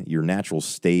man, your natural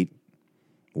state,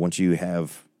 once you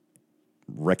have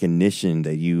recognition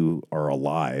that you are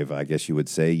alive, I guess you would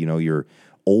say, you're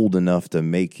old enough to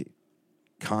make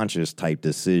conscious type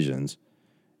decisions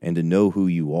and to know who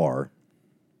you are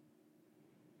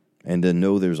and to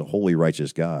know there's a holy,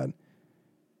 righteous God.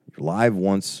 You're alive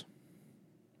once.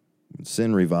 When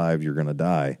sin revived, you're going to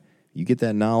die. You get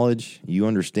that knowledge, you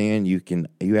understand, you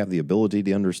have the ability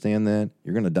to understand that,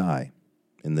 you're going to die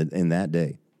in that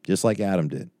day, just like Adam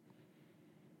did.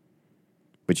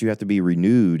 But you have to be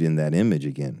renewed in that image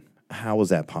again. How is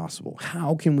that possible?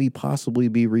 How can we possibly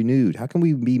be renewed? How can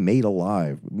we be made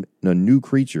alive, a new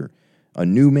creature, a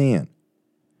new man?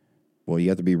 Well, you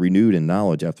have to be renewed in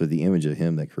knowledge after the image of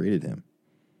him that created him.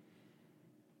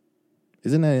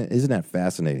 Isn't that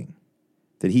fascinating?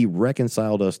 That he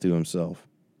reconciled us to himself,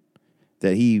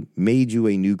 that he made you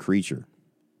a new creature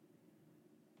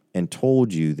and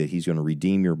told you that he's going to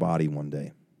redeem your body one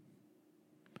day.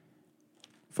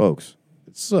 Folks,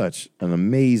 it's such an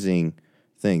amazing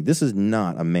thing. This is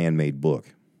not a man-made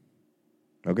book,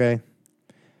 okay?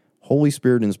 Holy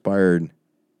Spirit inspired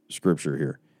scripture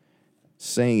here,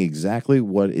 saying exactly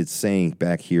what it's saying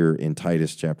back here in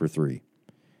Titus chapter 3.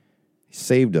 He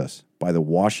saved us by the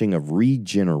washing of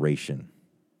regeneration.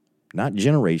 Not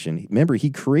generation. Remember, he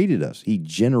created us. He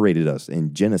generated us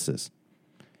in Genesis.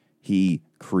 He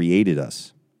created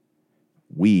us.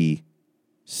 We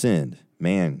sinned.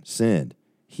 Man sinned.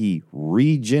 He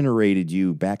regenerated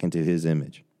you back into his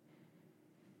image.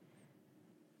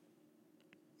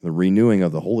 The renewing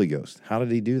of the Holy Ghost. How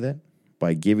did he do that?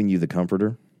 By giving you the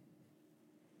Comforter.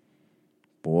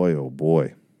 Boy, oh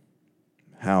boy.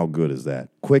 How good is that?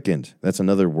 Quickened. That's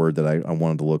another word that I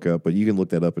wanted to look up, but you can look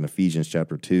that up in Ephesians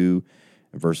chapter 2,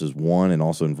 verses 1, and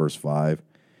also in verse 5.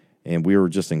 And we were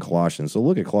just in Colossians. So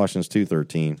look at Colossians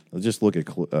 2:13. Let's just look at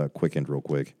quickened real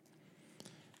quick.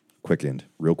 Quickened,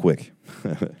 real quick.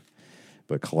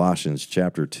 But Colossians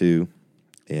chapter 2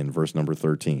 and verse number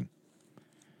 13.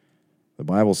 The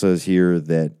Bible says here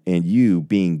that, and you,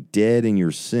 being dead in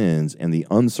your sins and the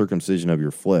uncircumcision of your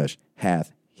flesh,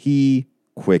 hath he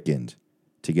quickened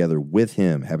together with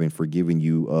him, having forgiven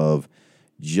you of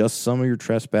just some of your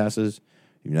trespasses.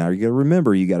 Now you got to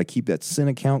remember, you got to keep that sin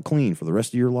account clean for the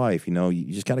rest of your life. You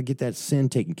just got to get that sin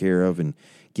taken care of and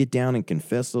get down and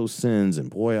confess those sins. And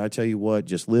boy, I tell you what,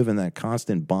 just live in that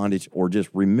constant bondage, or just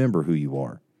remember who you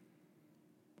are.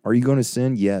 Are you going to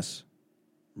sin? Yes.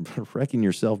 Reckon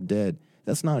yourself dead.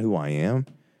 That's not who I am.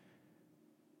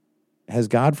 Has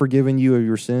God forgiven you of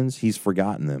your sins? He's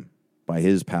forgotten them by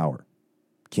his power.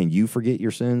 Can you forget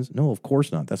your sins? No, of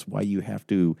course not. That's why you have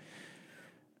to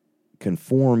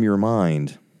conform your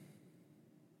mind,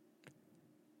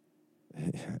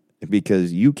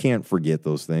 because you can't forget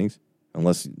those things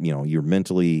unless, you're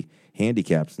mentally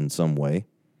handicapped in some way.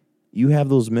 You have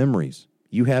those memories.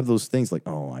 You have those things like,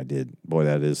 oh, I did. Boy,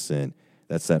 that is sin.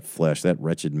 That's that flesh, that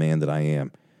wretched man that I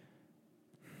am.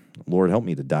 Lord, help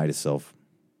me to die to self.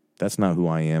 That's not who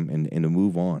I am, and to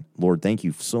move on. Lord, thank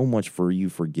you so much for you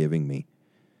forgiving me.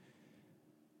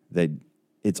 That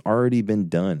it's already been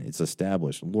done. It's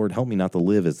established. Lord, help me not to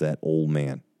live as that old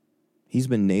man. He's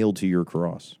been nailed to your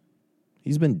cross.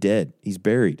 He's been dead. He's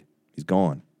buried. He's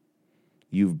gone.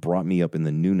 You've brought me up in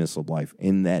the newness of life,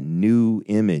 in that new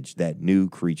image, that new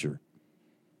creature.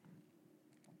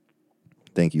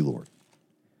 Thank you, Lord.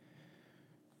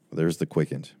 There's the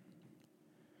quickened.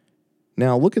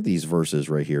 Now, look at these verses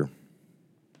right here.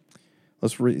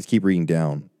 Let's keep reading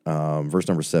down. Verse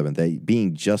number 7, that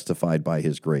being justified by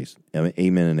his grace.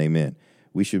 Amen and amen.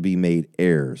 We should be made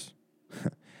heirs.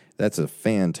 That's a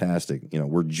fantastic,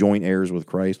 we're joint heirs with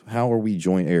Christ. How are we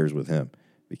joint heirs with him?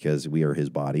 Because we are his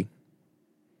body.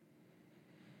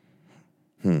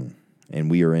 And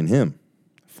we are in him.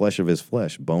 flesh of his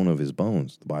flesh, bone of his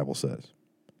bones, the Bible says.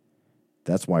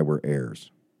 That's why we're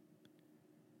heirs.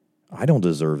 I don't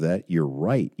deserve that. You're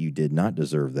right. You did not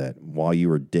deserve that while you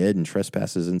were dead in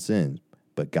trespasses and sins.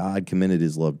 But God commended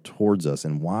his love towards us.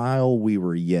 And while we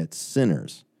were yet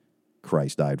sinners,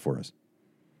 Christ died for us.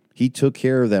 He took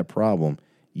care of that problem.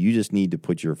 You just need to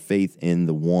put your faith in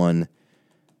the one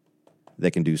that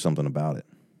can do something about it.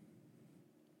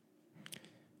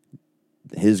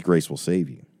 His grace will save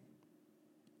you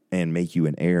and make you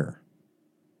an heir.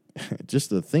 Just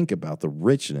to think about the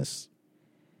richness.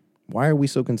 Why are we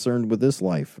so concerned with this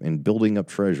life and building up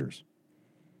treasures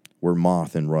where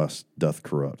moth and rust doth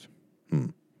corrupt?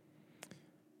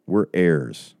 We're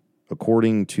heirs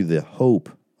according to the hope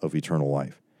of eternal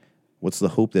life. What's the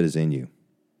hope that is in you?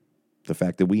 The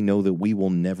fact that we know that we will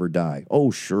never die.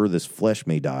 Oh, sure, this flesh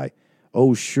may die.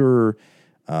 Oh, sure,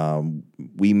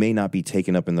 we may not be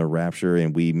taken up in the rapture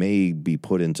and we may be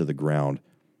put into the ground.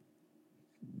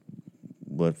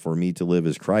 But for me to live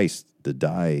is Christ, to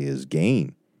die is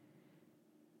gain.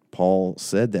 Paul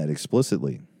said that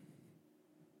explicitly.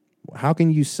 How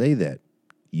can you say that?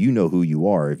 You know who you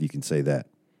are if you can say that.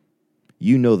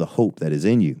 You know the hope that is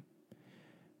in you.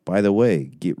 By the way,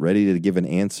 get ready to give an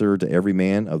answer to every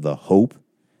man of the hope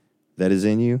that is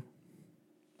in you.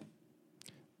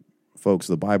 Folks,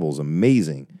 the Bible is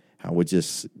amazing how it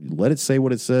just let it say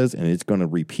what it says and it's going to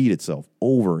repeat itself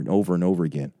over and over and over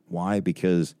again. Why?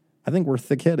 Because I think we're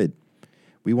thick-headed.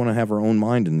 We want to have our own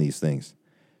mind in these things.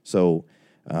 So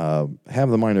have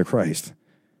the mind of Christ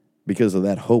because of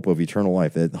that hope of eternal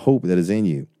life, that hope that is in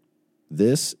you.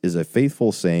 This is a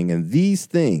faithful saying, and these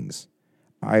things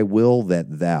I will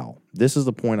that thou. This is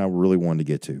the point I really wanted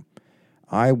to get to.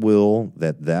 I will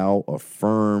that thou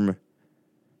affirm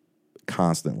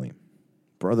constantly.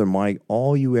 Brother Mike,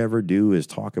 all you ever do is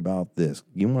talk about this.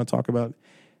 You want to talk about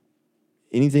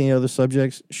anything other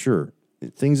subjects? Sure.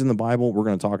 Things in the Bible, we're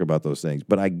going to talk about those things.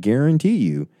 But I guarantee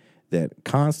you that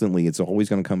constantly it's always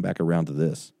going to come back around to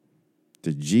this,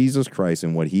 to Jesus Christ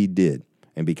and what he did.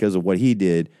 And because of what he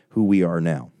did, who we are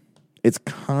now. It's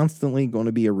constantly going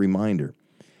to be a reminder.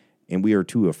 And we are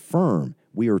to affirm,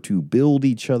 we are to build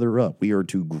each other up. We are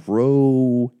to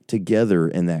grow together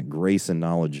in that grace and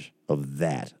knowledge of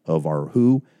that, of our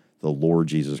who? The Lord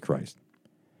Jesus Christ.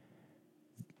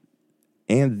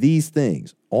 And these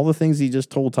things, all the things he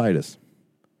just told Titus,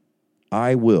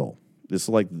 I will. This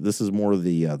is more of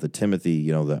the Timothy,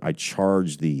 that I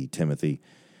charge thee, Timothy.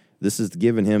 This is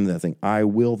giving him that thing. I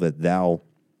will that thou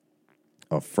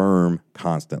affirm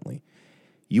constantly.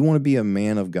 You want to be a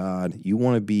man of God. You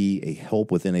want to be a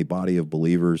help within a body of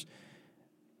believers.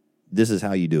 This is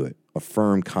how you do it.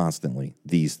 Affirm constantly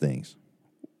these things.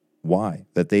 Why?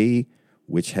 That they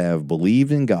which have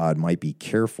believed in God might be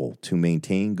careful to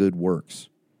maintain good works.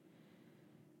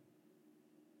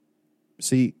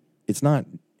 See, it's not,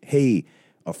 hey,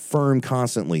 affirm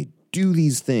constantly. Do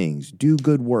these things, do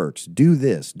good works, do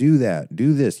this, do that,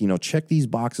 do this. Check these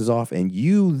boxes off, and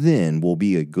you then will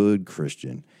be a good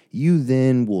Christian. You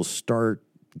then will start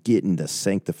getting the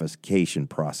sanctification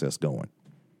process going.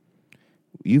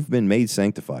 You've been made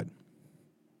sanctified.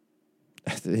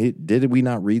 Did we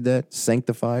not read that?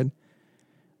 Sanctified?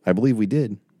 I believe we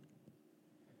did.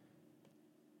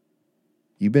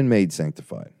 You've been made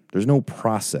sanctified. There's no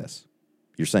process.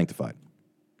 You're sanctified.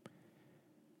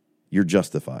 You're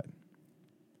justified.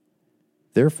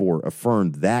 Therefore,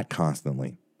 affirm that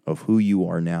constantly of who you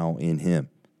are now in him.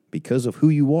 Because of who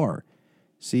you are.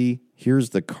 See,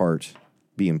 here's the cart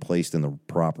being placed in the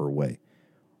proper way.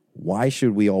 Why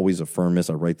should we always affirm this?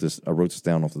 I wrote this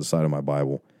down off to the side of my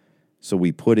Bible. So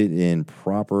we put it in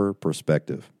proper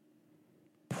perspective.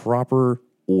 Proper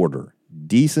order.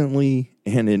 Decently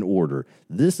and in order.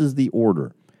 This is the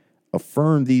order.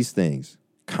 Affirm these things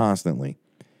constantly.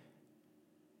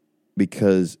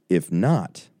 Because if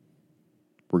not,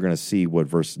 we're going to see what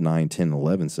verse 9, 10, and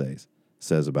 11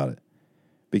 says about it.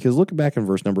 Because look back in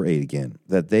verse number 8 again.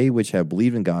 That they which have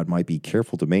believed in God might be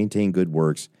careful to maintain good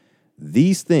works.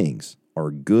 These things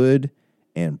are good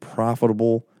and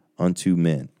profitable unto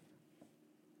men.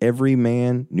 Every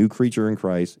man, new creature in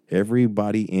Christ,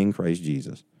 everybody in Christ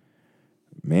Jesus.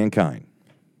 Mankind.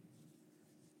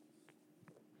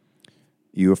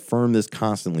 You affirm this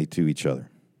constantly to each other.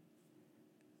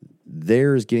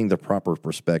 There's getting the proper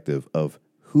perspective of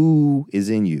who is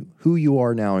in you, who you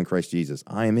are now in Christ Jesus.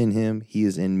 I am in him. He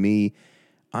is in me.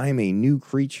 I am a new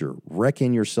creature.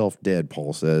 Reckon yourself dead,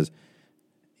 Paul says.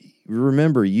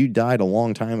 Remember, you died a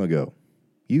long time ago.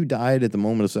 You died at the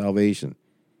moment of salvation.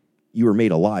 You were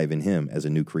made alive in him as a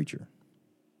new creature.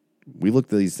 We looked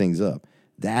these things up.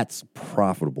 That's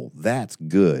profitable. That's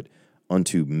good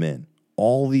unto men.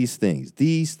 All these things,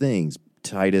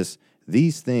 Titus,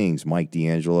 these things, Mike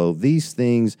D'Angelo, these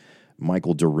things,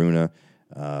 Michael Daruna,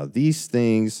 these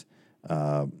things,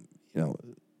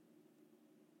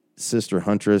 Sister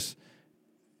Huntress,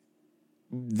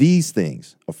 these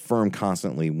things affirm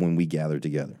constantly when we gather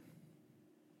together.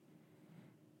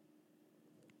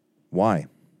 Why?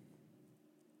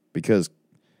 Because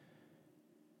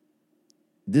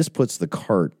this puts the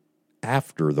cart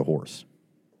after the horse.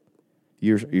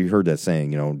 You heard that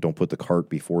saying, don't put the cart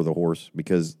before the horse,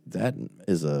 because that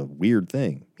is a weird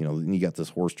thing. Then you got this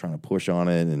horse trying to push on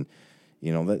it, and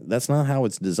that's not how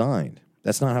it's designed.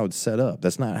 That's not how it's set up.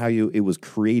 That's not how it was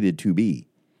created to be.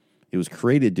 It was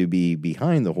created to be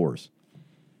behind the horse.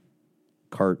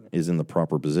 Cart is in the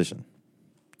proper position.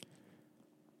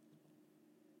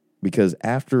 Because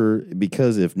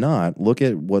if not, look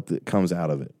at what comes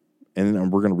out of it. And then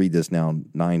we're going to read this now,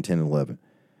 9, 10, and 11.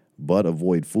 But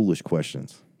avoid foolish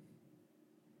questions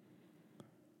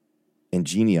and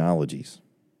genealogies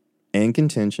and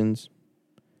contentions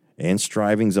and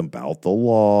strivings about the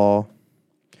law.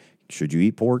 Should you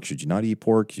eat pork? Should you not eat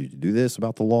pork? Should you do this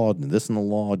about the law? And this in the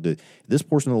law? This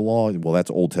portion of the law, well, that's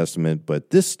Old Testament,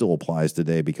 but this still applies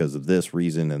today because of this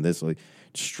reason and this.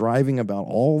 Striving about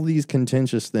all these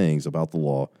contentious things about the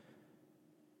law.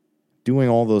 Doing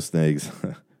all those things.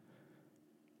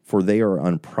 For they are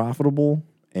unprofitable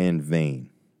and vain.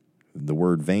 The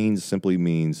word vain simply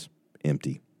means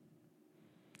empty.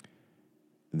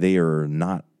 They are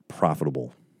not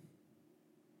profitable.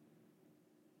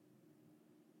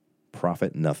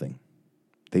 Profit nothing.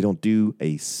 They don't do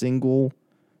a single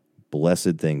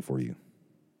blessed thing for you.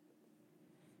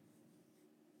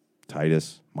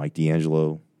 Titus, Mike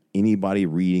D'Angelo, anybody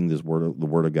reading the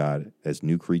Word of God as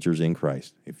new creatures in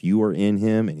Christ. If you are in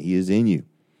Him and He is in you,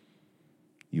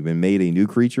 you've been made a new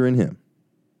creature in Him.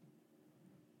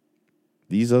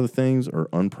 These other things are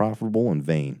unprofitable and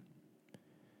vain.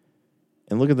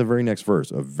 And look at the very next verse,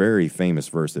 a very famous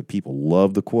verse that people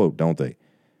love to quote, don't they?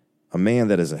 A man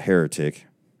that is a heretic,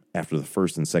 after the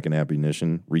first and second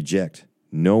admonition, reject,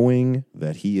 knowing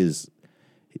that he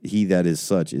that is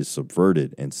such is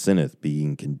subverted and sinneth,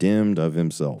 being condemned of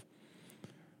himself.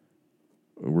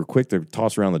 We're quick to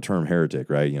toss around the term heretic,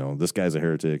 right? This guy's a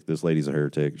heretic, this lady's a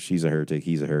heretic, she's a heretic,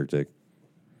 he's a heretic.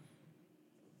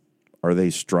 Are they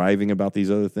striving about these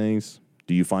other things?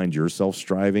 Do you find yourself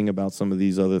striving about some of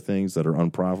these other things that are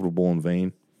unprofitable and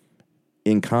vain?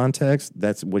 In context,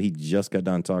 that's what he just got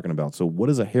done talking about. So what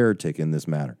is a heretic in this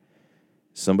matter?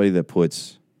 Somebody that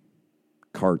puts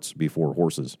carts before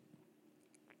horses.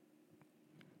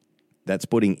 That's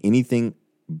putting anything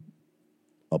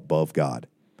above God.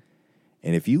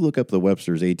 And if you look up the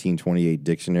Webster's 1828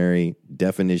 dictionary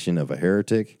definition of a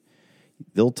heretic,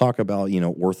 they'll talk about,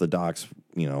 orthodox,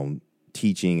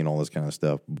 teaching and all this kind of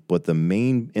stuff. But the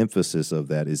main emphasis of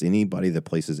that is anybody that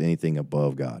places anything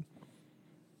above God.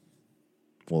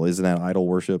 Well, isn't that idol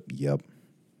worship? Yep.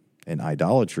 And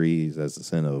idolatry is as the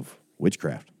sin of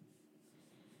witchcraft.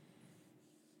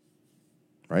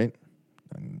 Right?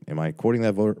 Am I quoting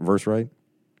that verse right?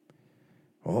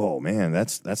 Oh, man, that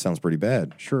sounds pretty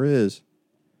bad. Sure is.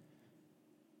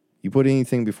 You put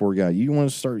anything before God. You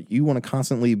want to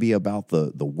constantly be about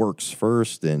the works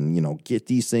first and, get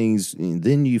these things. And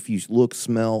then if you look,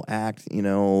 smell, act,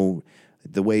 the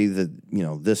way that,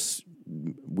 this,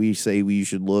 we say we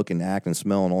should look and act and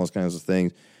smell and all those kinds of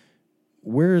things.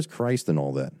 Where is Christ in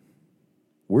all that?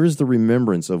 Where's the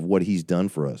remembrance of what He's done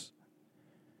for us?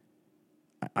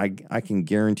 I can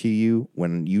guarantee you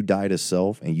when you die to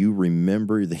self and you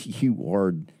remember that you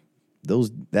are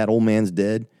that old man's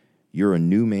dead, you're a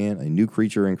new man, a new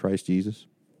creature in Christ Jesus.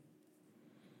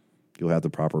 You'll have the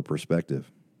proper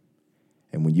perspective.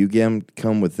 And when you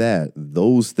come with that,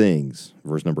 those things,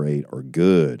 verse number 8, are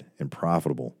good and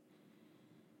profitable.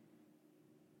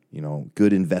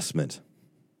 Good investment,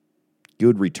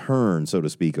 good return, so to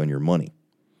speak, on your money.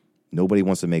 Nobody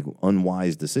wants to make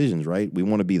unwise decisions, right? We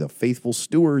want to be the faithful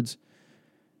stewards.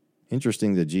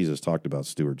 Interesting that Jesus talked about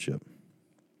stewardship.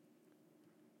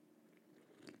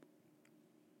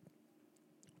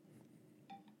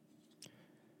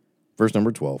 Verse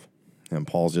number 12, and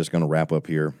Paul's just going to wrap up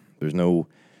here. There's no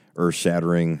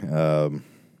earth-shattering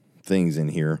things in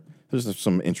here. There's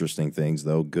some interesting things,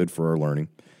 though, good for our learning.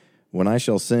 When I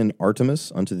shall send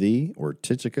Artemas unto thee, or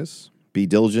Tychicus, be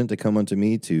diligent to come unto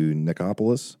me to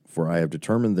Nicopolis, for I have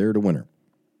determined there to winter.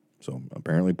 So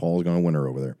apparently Paul's going to winter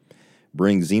over there.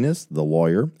 Bring Zenas, the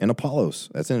lawyer, and Apollos.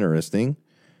 That's interesting.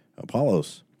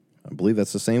 Apollos, I believe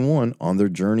that's the same one, on their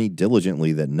journey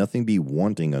diligently, that nothing be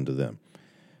wanting unto them.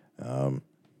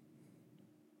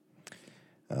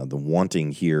 The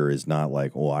wanting here is not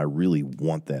like, oh, I really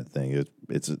want that thing.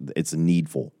 It's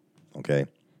needful, okay?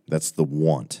 That's the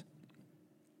want.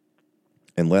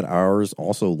 And let ours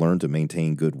also learn to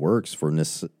maintain good works for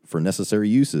necessary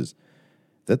uses,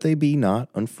 that they be not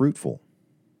unfruitful.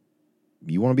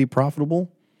 You want to be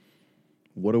profitable?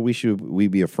 What should we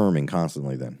be affirming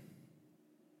constantly then?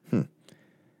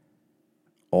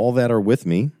 All that are with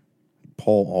me,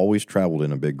 Paul always traveled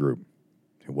in a big group.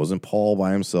 It wasn't Paul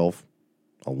by himself,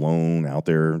 alone out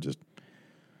there, just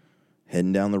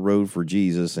heading down the road for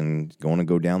Jesus and going to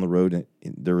go down the road.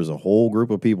 There was a whole group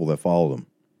of people that followed him,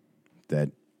 that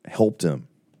helped him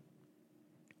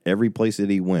every place that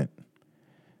he went.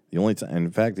 The only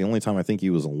time I think he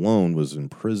was alone was in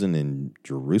prison in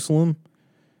Jerusalem,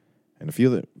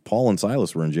 and Paul and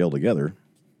Silas were in jail together.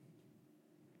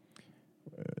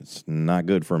 It's not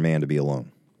good for a man to be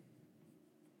alone.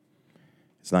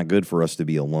 It's not good for us to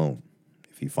be alone.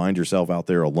 If you find yourself out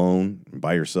there alone and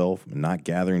by yourself and not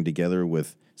gathering together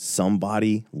with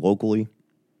somebody locally,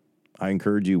 I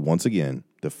encourage you once again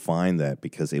to find that,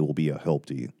 because it will be a help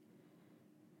to you.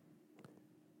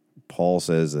 Paul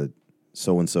says that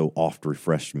so-and-so oft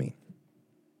refreshed me.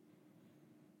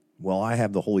 Well, I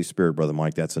have the Holy Spirit, Brother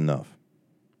Mike. That's enough.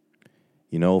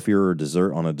 You know, if you're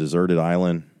on a deserted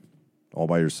island all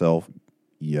by yourself,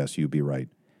 yes, you'd be right.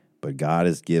 But God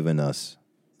has given us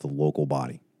the local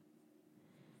body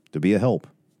to be a help.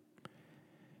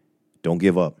 Don't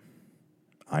give up.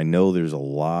 I know there's a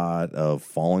lot of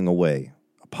falling away,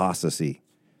 apostasy,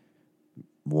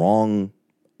 wrong,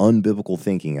 unbiblical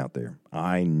thinking out there.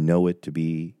 I know it to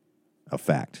be a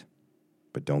fact,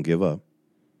 but don't give up.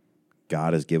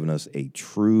 God has given us a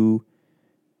true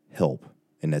help,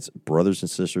 and that's brothers and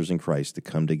sisters in Christ to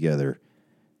come together,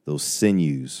 those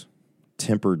sinews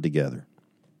tempered together.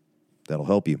 That'll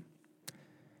help you.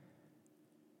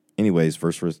 Anyways,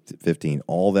 verse 15,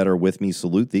 all that are with me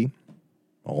salute thee.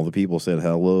 All the people said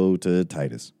hello to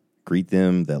Titus. Greet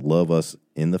them that love us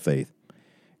in the faith.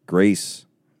 Grace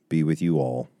be with you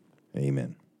all.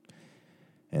 Amen.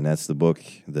 And that's the book,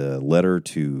 the letter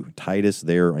to Titus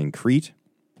there in Crete.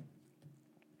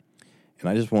 And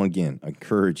I just want to, again,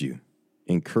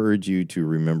 encourage you to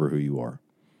remember who you are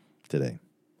today.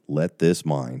 Let this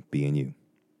mind be in you.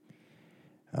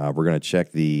 We're going to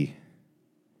check the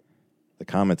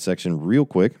comment section real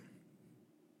quick.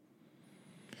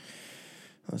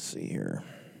 Let's see here.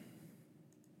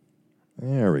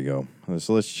 There we go.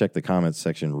 So let's check the comment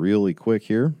section really quick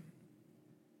here.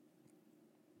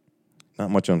 Not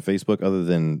much on Facebook other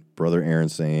than Brother Aaron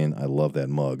saying, I love that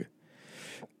mug.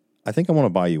 I think I want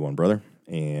to buy you one, brother.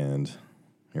 And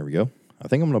here we go. I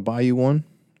think I'm going to buy you one.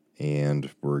 And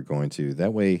we're going to,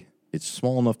 that way it's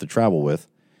small enough to travel with.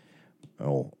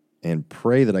 Oh, and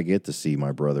pray that I get to see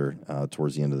my brother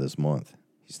towards the end of this month.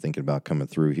 He's thinking about coming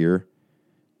through here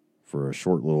for a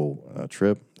short little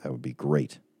trip. That would be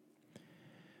great.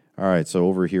 All right, so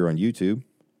over here on YouTube,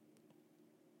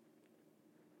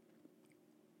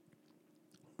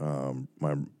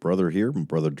 my brother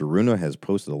Daruna, has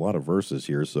posted a lot of verses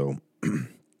here. So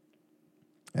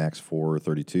Acts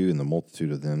 4:32, and the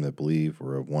multitude of them that believe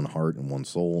were of one heart and one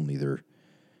soul.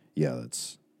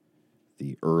 That's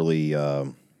the early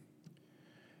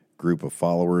group of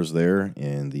followers there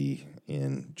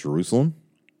in Jerusalem.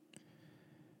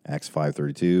 Acts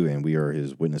 5:32, and we are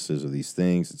his witnesses of these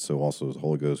things, and so also is the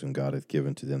Holy Ghost whom God hath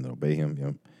given to them that obey him.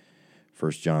 Yep.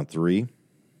 1 John 3,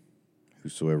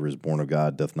 whosoever is born of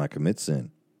God doth not commit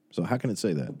sin. So how can it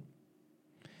say that?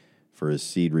 For his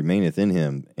seed remaineth in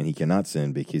him, and he cannot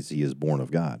sin because he is born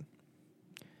of God.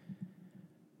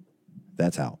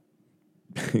 That's how.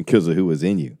 Because of who is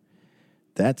in you.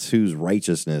 That's whose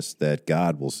righteousness that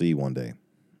God will see one day,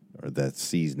 or that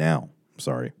sees now.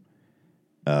 Sorry.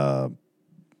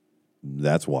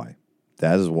 That's why.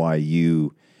 That is why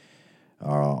you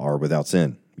are without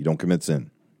sin. You don't commit sin.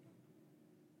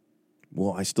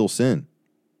 Well, I still sin.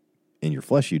 In your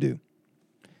flesh you do.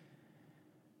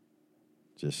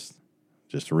 Just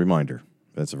a reminder.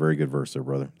 That's a very good verse there,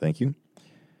 brother. Thank you.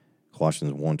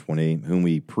 Colossians 1:28, whom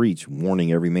we preach,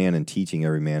 warning every man and teaching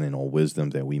every man in all wisdom,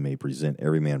 that we may present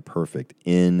every man perfect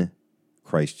in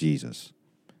Christ Jesus.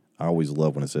 I always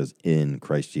love when it says in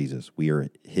Christ Jesus. We are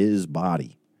his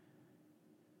body.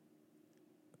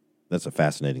 That's a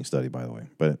fascinating study, by the way.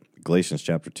 But Galatians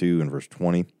chapter 2 and verse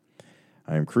 20,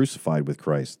 I am crucified with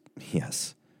Christ.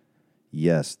 Yes.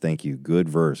 Yes, thank you. Good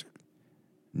verse.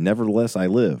 Nevertheless, I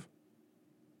live.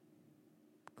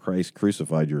 Christ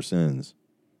crucified your sins.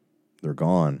 They're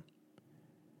gone.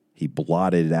 He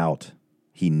blotted it out.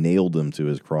 He nailed them to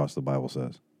his cross, the Bible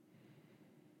says.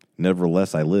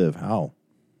 Nevertheless, I live. How?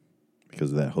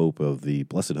 Because of that hope of the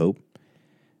blessed hope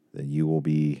that you will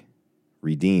be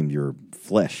redeemed. Your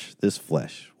flesh, this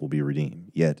flesh, will be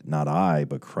redeemed. Yet not I,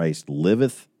 but Christ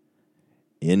liveth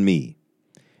in me.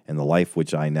 And the life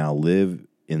which I now live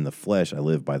in the flesh, I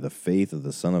live by the faith of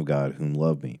the Son of God whom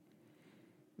loved me.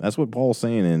 That's what Paul's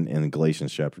saying in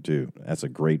Galatians chapter 2. That's a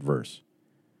great verse.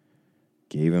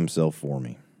 Gave himself for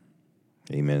me.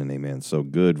 Amen and amen. So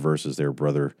good verses there,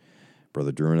 Brother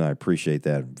Druin. I appreciate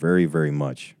that very, very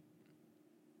much.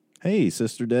 Hey,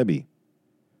 Sister Debbie.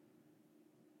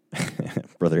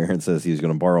 Brother Aaron says he's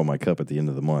going to borrow my cup at the end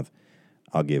of the month.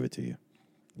 I'll give it to you.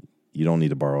 You don't need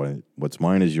to borrow it. What's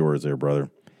mine is yours there, brother.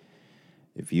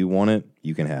 If you want it,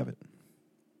 you can have it.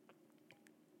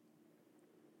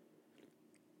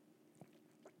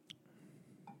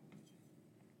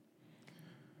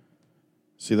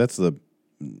 See, that's the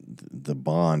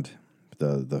bond,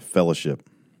 the fellowship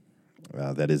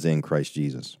that is in Christ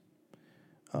Jesus.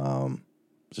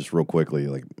 Just real quickly,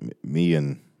 like me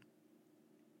and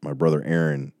my brother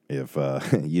Aaron, if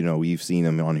you've seen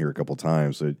him on here a couple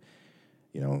times. So,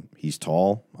 he's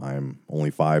tall. I'm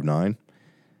only 5'9".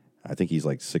 I think he's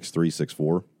like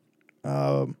 6'3",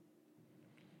 6'4".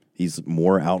 He's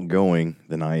more outgoing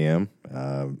than I am.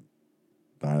 I'm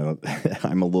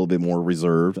a little bit more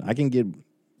reserved. I can get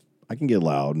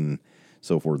loud and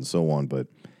so forth and so on, but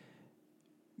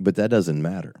that doesn't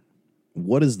matter.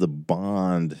 What is the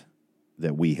bond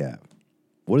that we have?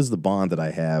 What is the bond that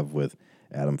I have with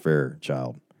Adam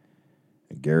Fairchild,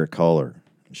 Garrett Culler,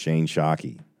 Shane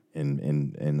Shockey,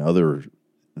 and other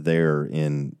there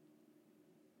in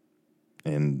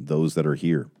those that are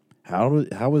here?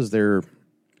 How is there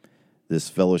this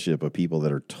fellowship of people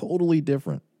that are totally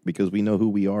different? Because we know who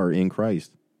we are in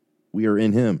Christ. We are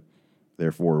in Him.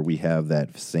 Therefore, we have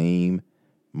that same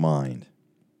mind.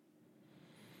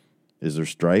 Is there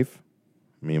strife?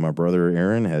 Me and my brother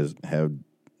Aaron have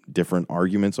different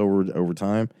arguments over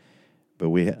time, but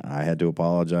I had to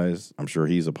apologize. I'm sure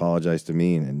he's apologized to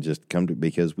me and just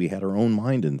because we had our own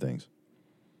mind in things.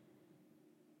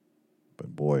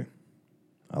 But boy,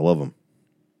 I love them.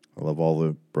 I love all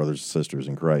the brothers and sisters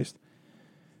in Christ.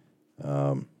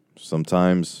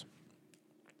 Sometimes,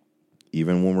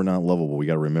 even when we're not lovable, we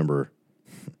got to remember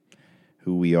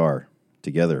who we are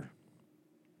together.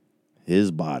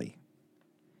 His body.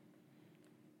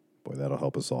 Boy, that'll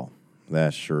help us all.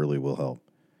 That surely will help.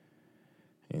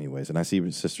 Anyways, and I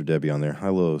see Sister Debbie on there.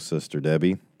 Hello, Sister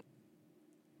Debbie.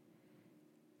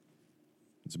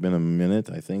 It's been a minute,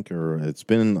 I think, or it's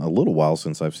been a little while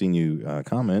since I've seen you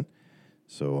comment.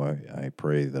 So I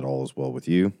pray that all is well with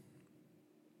you.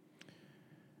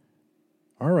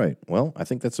 All right. Well, I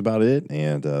think that's about it.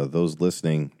 And those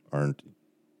listening aren't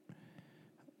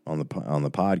on the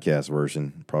podcast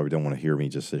version probably don't want to hear me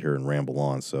just sit here and ramble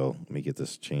on. So let me get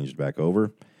this changed back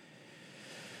over.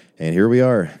 And here we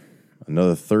are,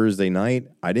 another Thursday night.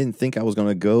 I didn't think I was going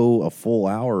to go a full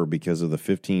hour because of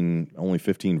the only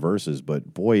 15 verses.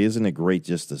 But boy, isn't it great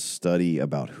just to study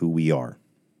about who we are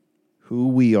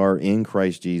in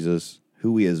Christ Jesus,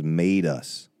 who He has made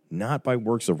us, not by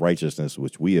works of righteousness,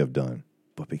 which we have done,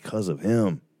 but because of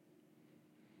Him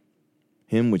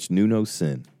which knew no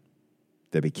sin,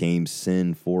 that became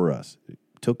sin for us,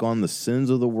 took on the sins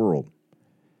of the world.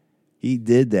 He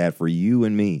did that for you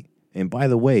and me. And by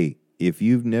the way, if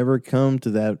you've never come to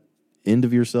that end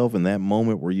of yourself in that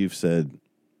moment where you've said,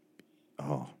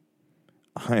 oh,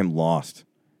 I am lost.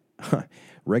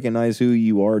 Recognize who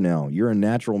you are now. You're a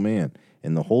natural man.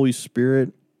 And the Holy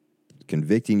Spirit is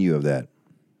convicting you of that.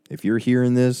 If you're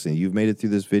hearing this and you've made it through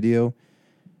this video,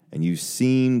 and you've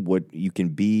seen what you can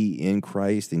be in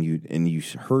Christ, and you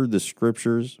heard the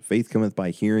scriptures, faith cometh by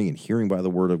hearing, and hearing by the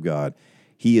word of God,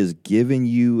 He has given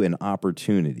you an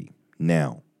opportunity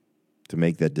now to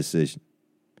make that decision,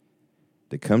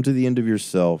 to come to the end of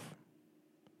yourself.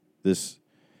 This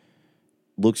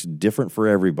looks different for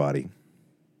everybody.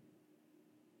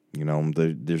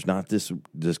 There's not this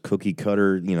cookie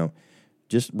cutter,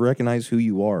 just recognize who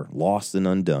you are, lost and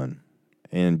undone.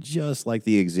 And just like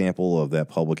the example of that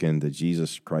publican that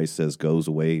Jesus Christ says goes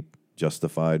away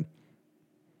justified,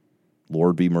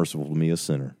 Lord, be merciful to me, a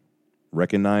sinner.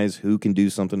 Recognize who can do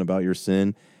something about your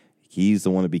sin. He's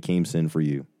the one that became sin for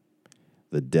you.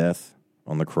 The death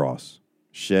on the cross,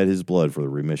 shed His blood for the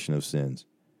remission of sins.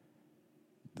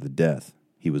 The death,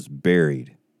 He was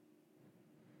buried.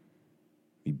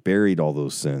 He buried all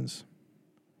those sins.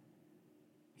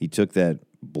 He took that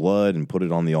blood and put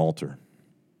it on the altar.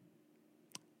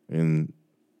 And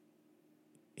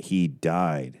He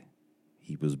died.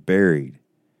 He was buried.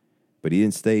 But He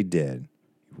didn't stay dead.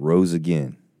 He rose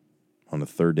again on the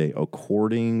third day,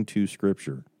 according to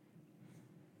Scripture.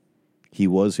 He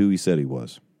was who He said He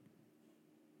was.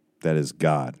 That is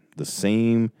God, the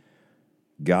same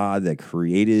God that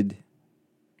created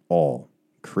all,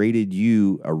 created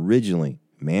you originally,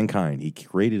 mankind. He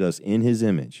created us in his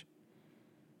image.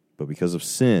 But because of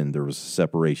sin, there was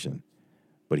separation.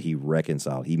 But he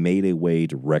reconciled. He made a way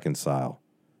to reconcile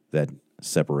that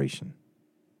separation.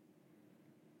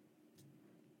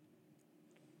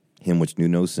 Him which knew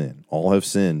no sin. All have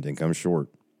sinned and come short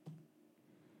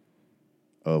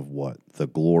of what? The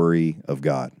glory of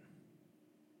God.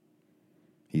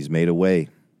 He's made a way.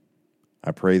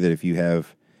 I pray that if you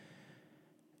have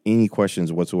any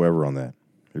questions whatsoever on that,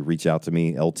 reach out to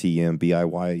me,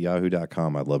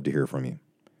 ltmbiy@yahoo.com. I'd love to hear from you.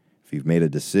 If you've made a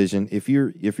decision, if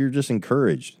you're just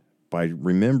encouraged by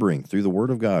remembering through the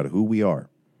Word of God who we are,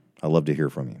 I'd love to hear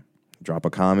from you. Drop a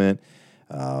comment.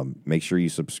 Make sure you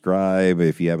subscribe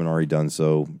if you haven't already done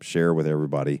so. Share with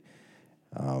everybody.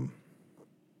 And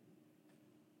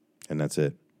that's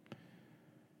it.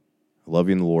 I love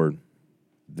you in the Lord.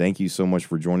 Thank you so much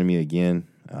for joining me again.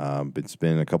 It's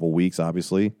been a couple weeks,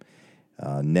 obviously.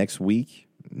 Next week,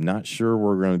 not sure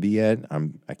where we're going to be at.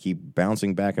 I keep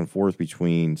bouncing back and forth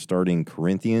between starting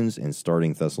Corinthians and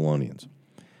starting Thessalonians.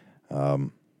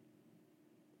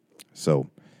 So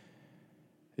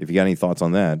if you got any thoughts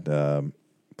on that,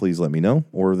 please let me know.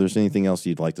 Or if there's anything else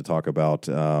you'd like to talk about,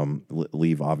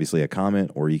 leave obviously a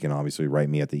comment, or you can obviously write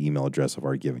me at the email address I've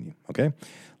already given you. Okay?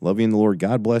 Love you in the Lord.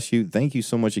 God bless you. Thank you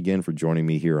so much again for joining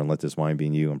me here on Let This Mind Be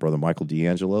in You. I'm Brother Michael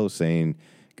D'Angelo saying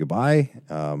goodbye.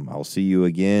 I'll see you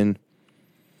again,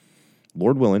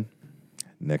 Lord willing,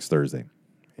 next Thursday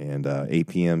and 8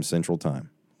 p.m. Central Time.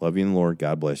 Love you in the Lord.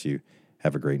 God bless you.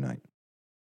 Have a great night.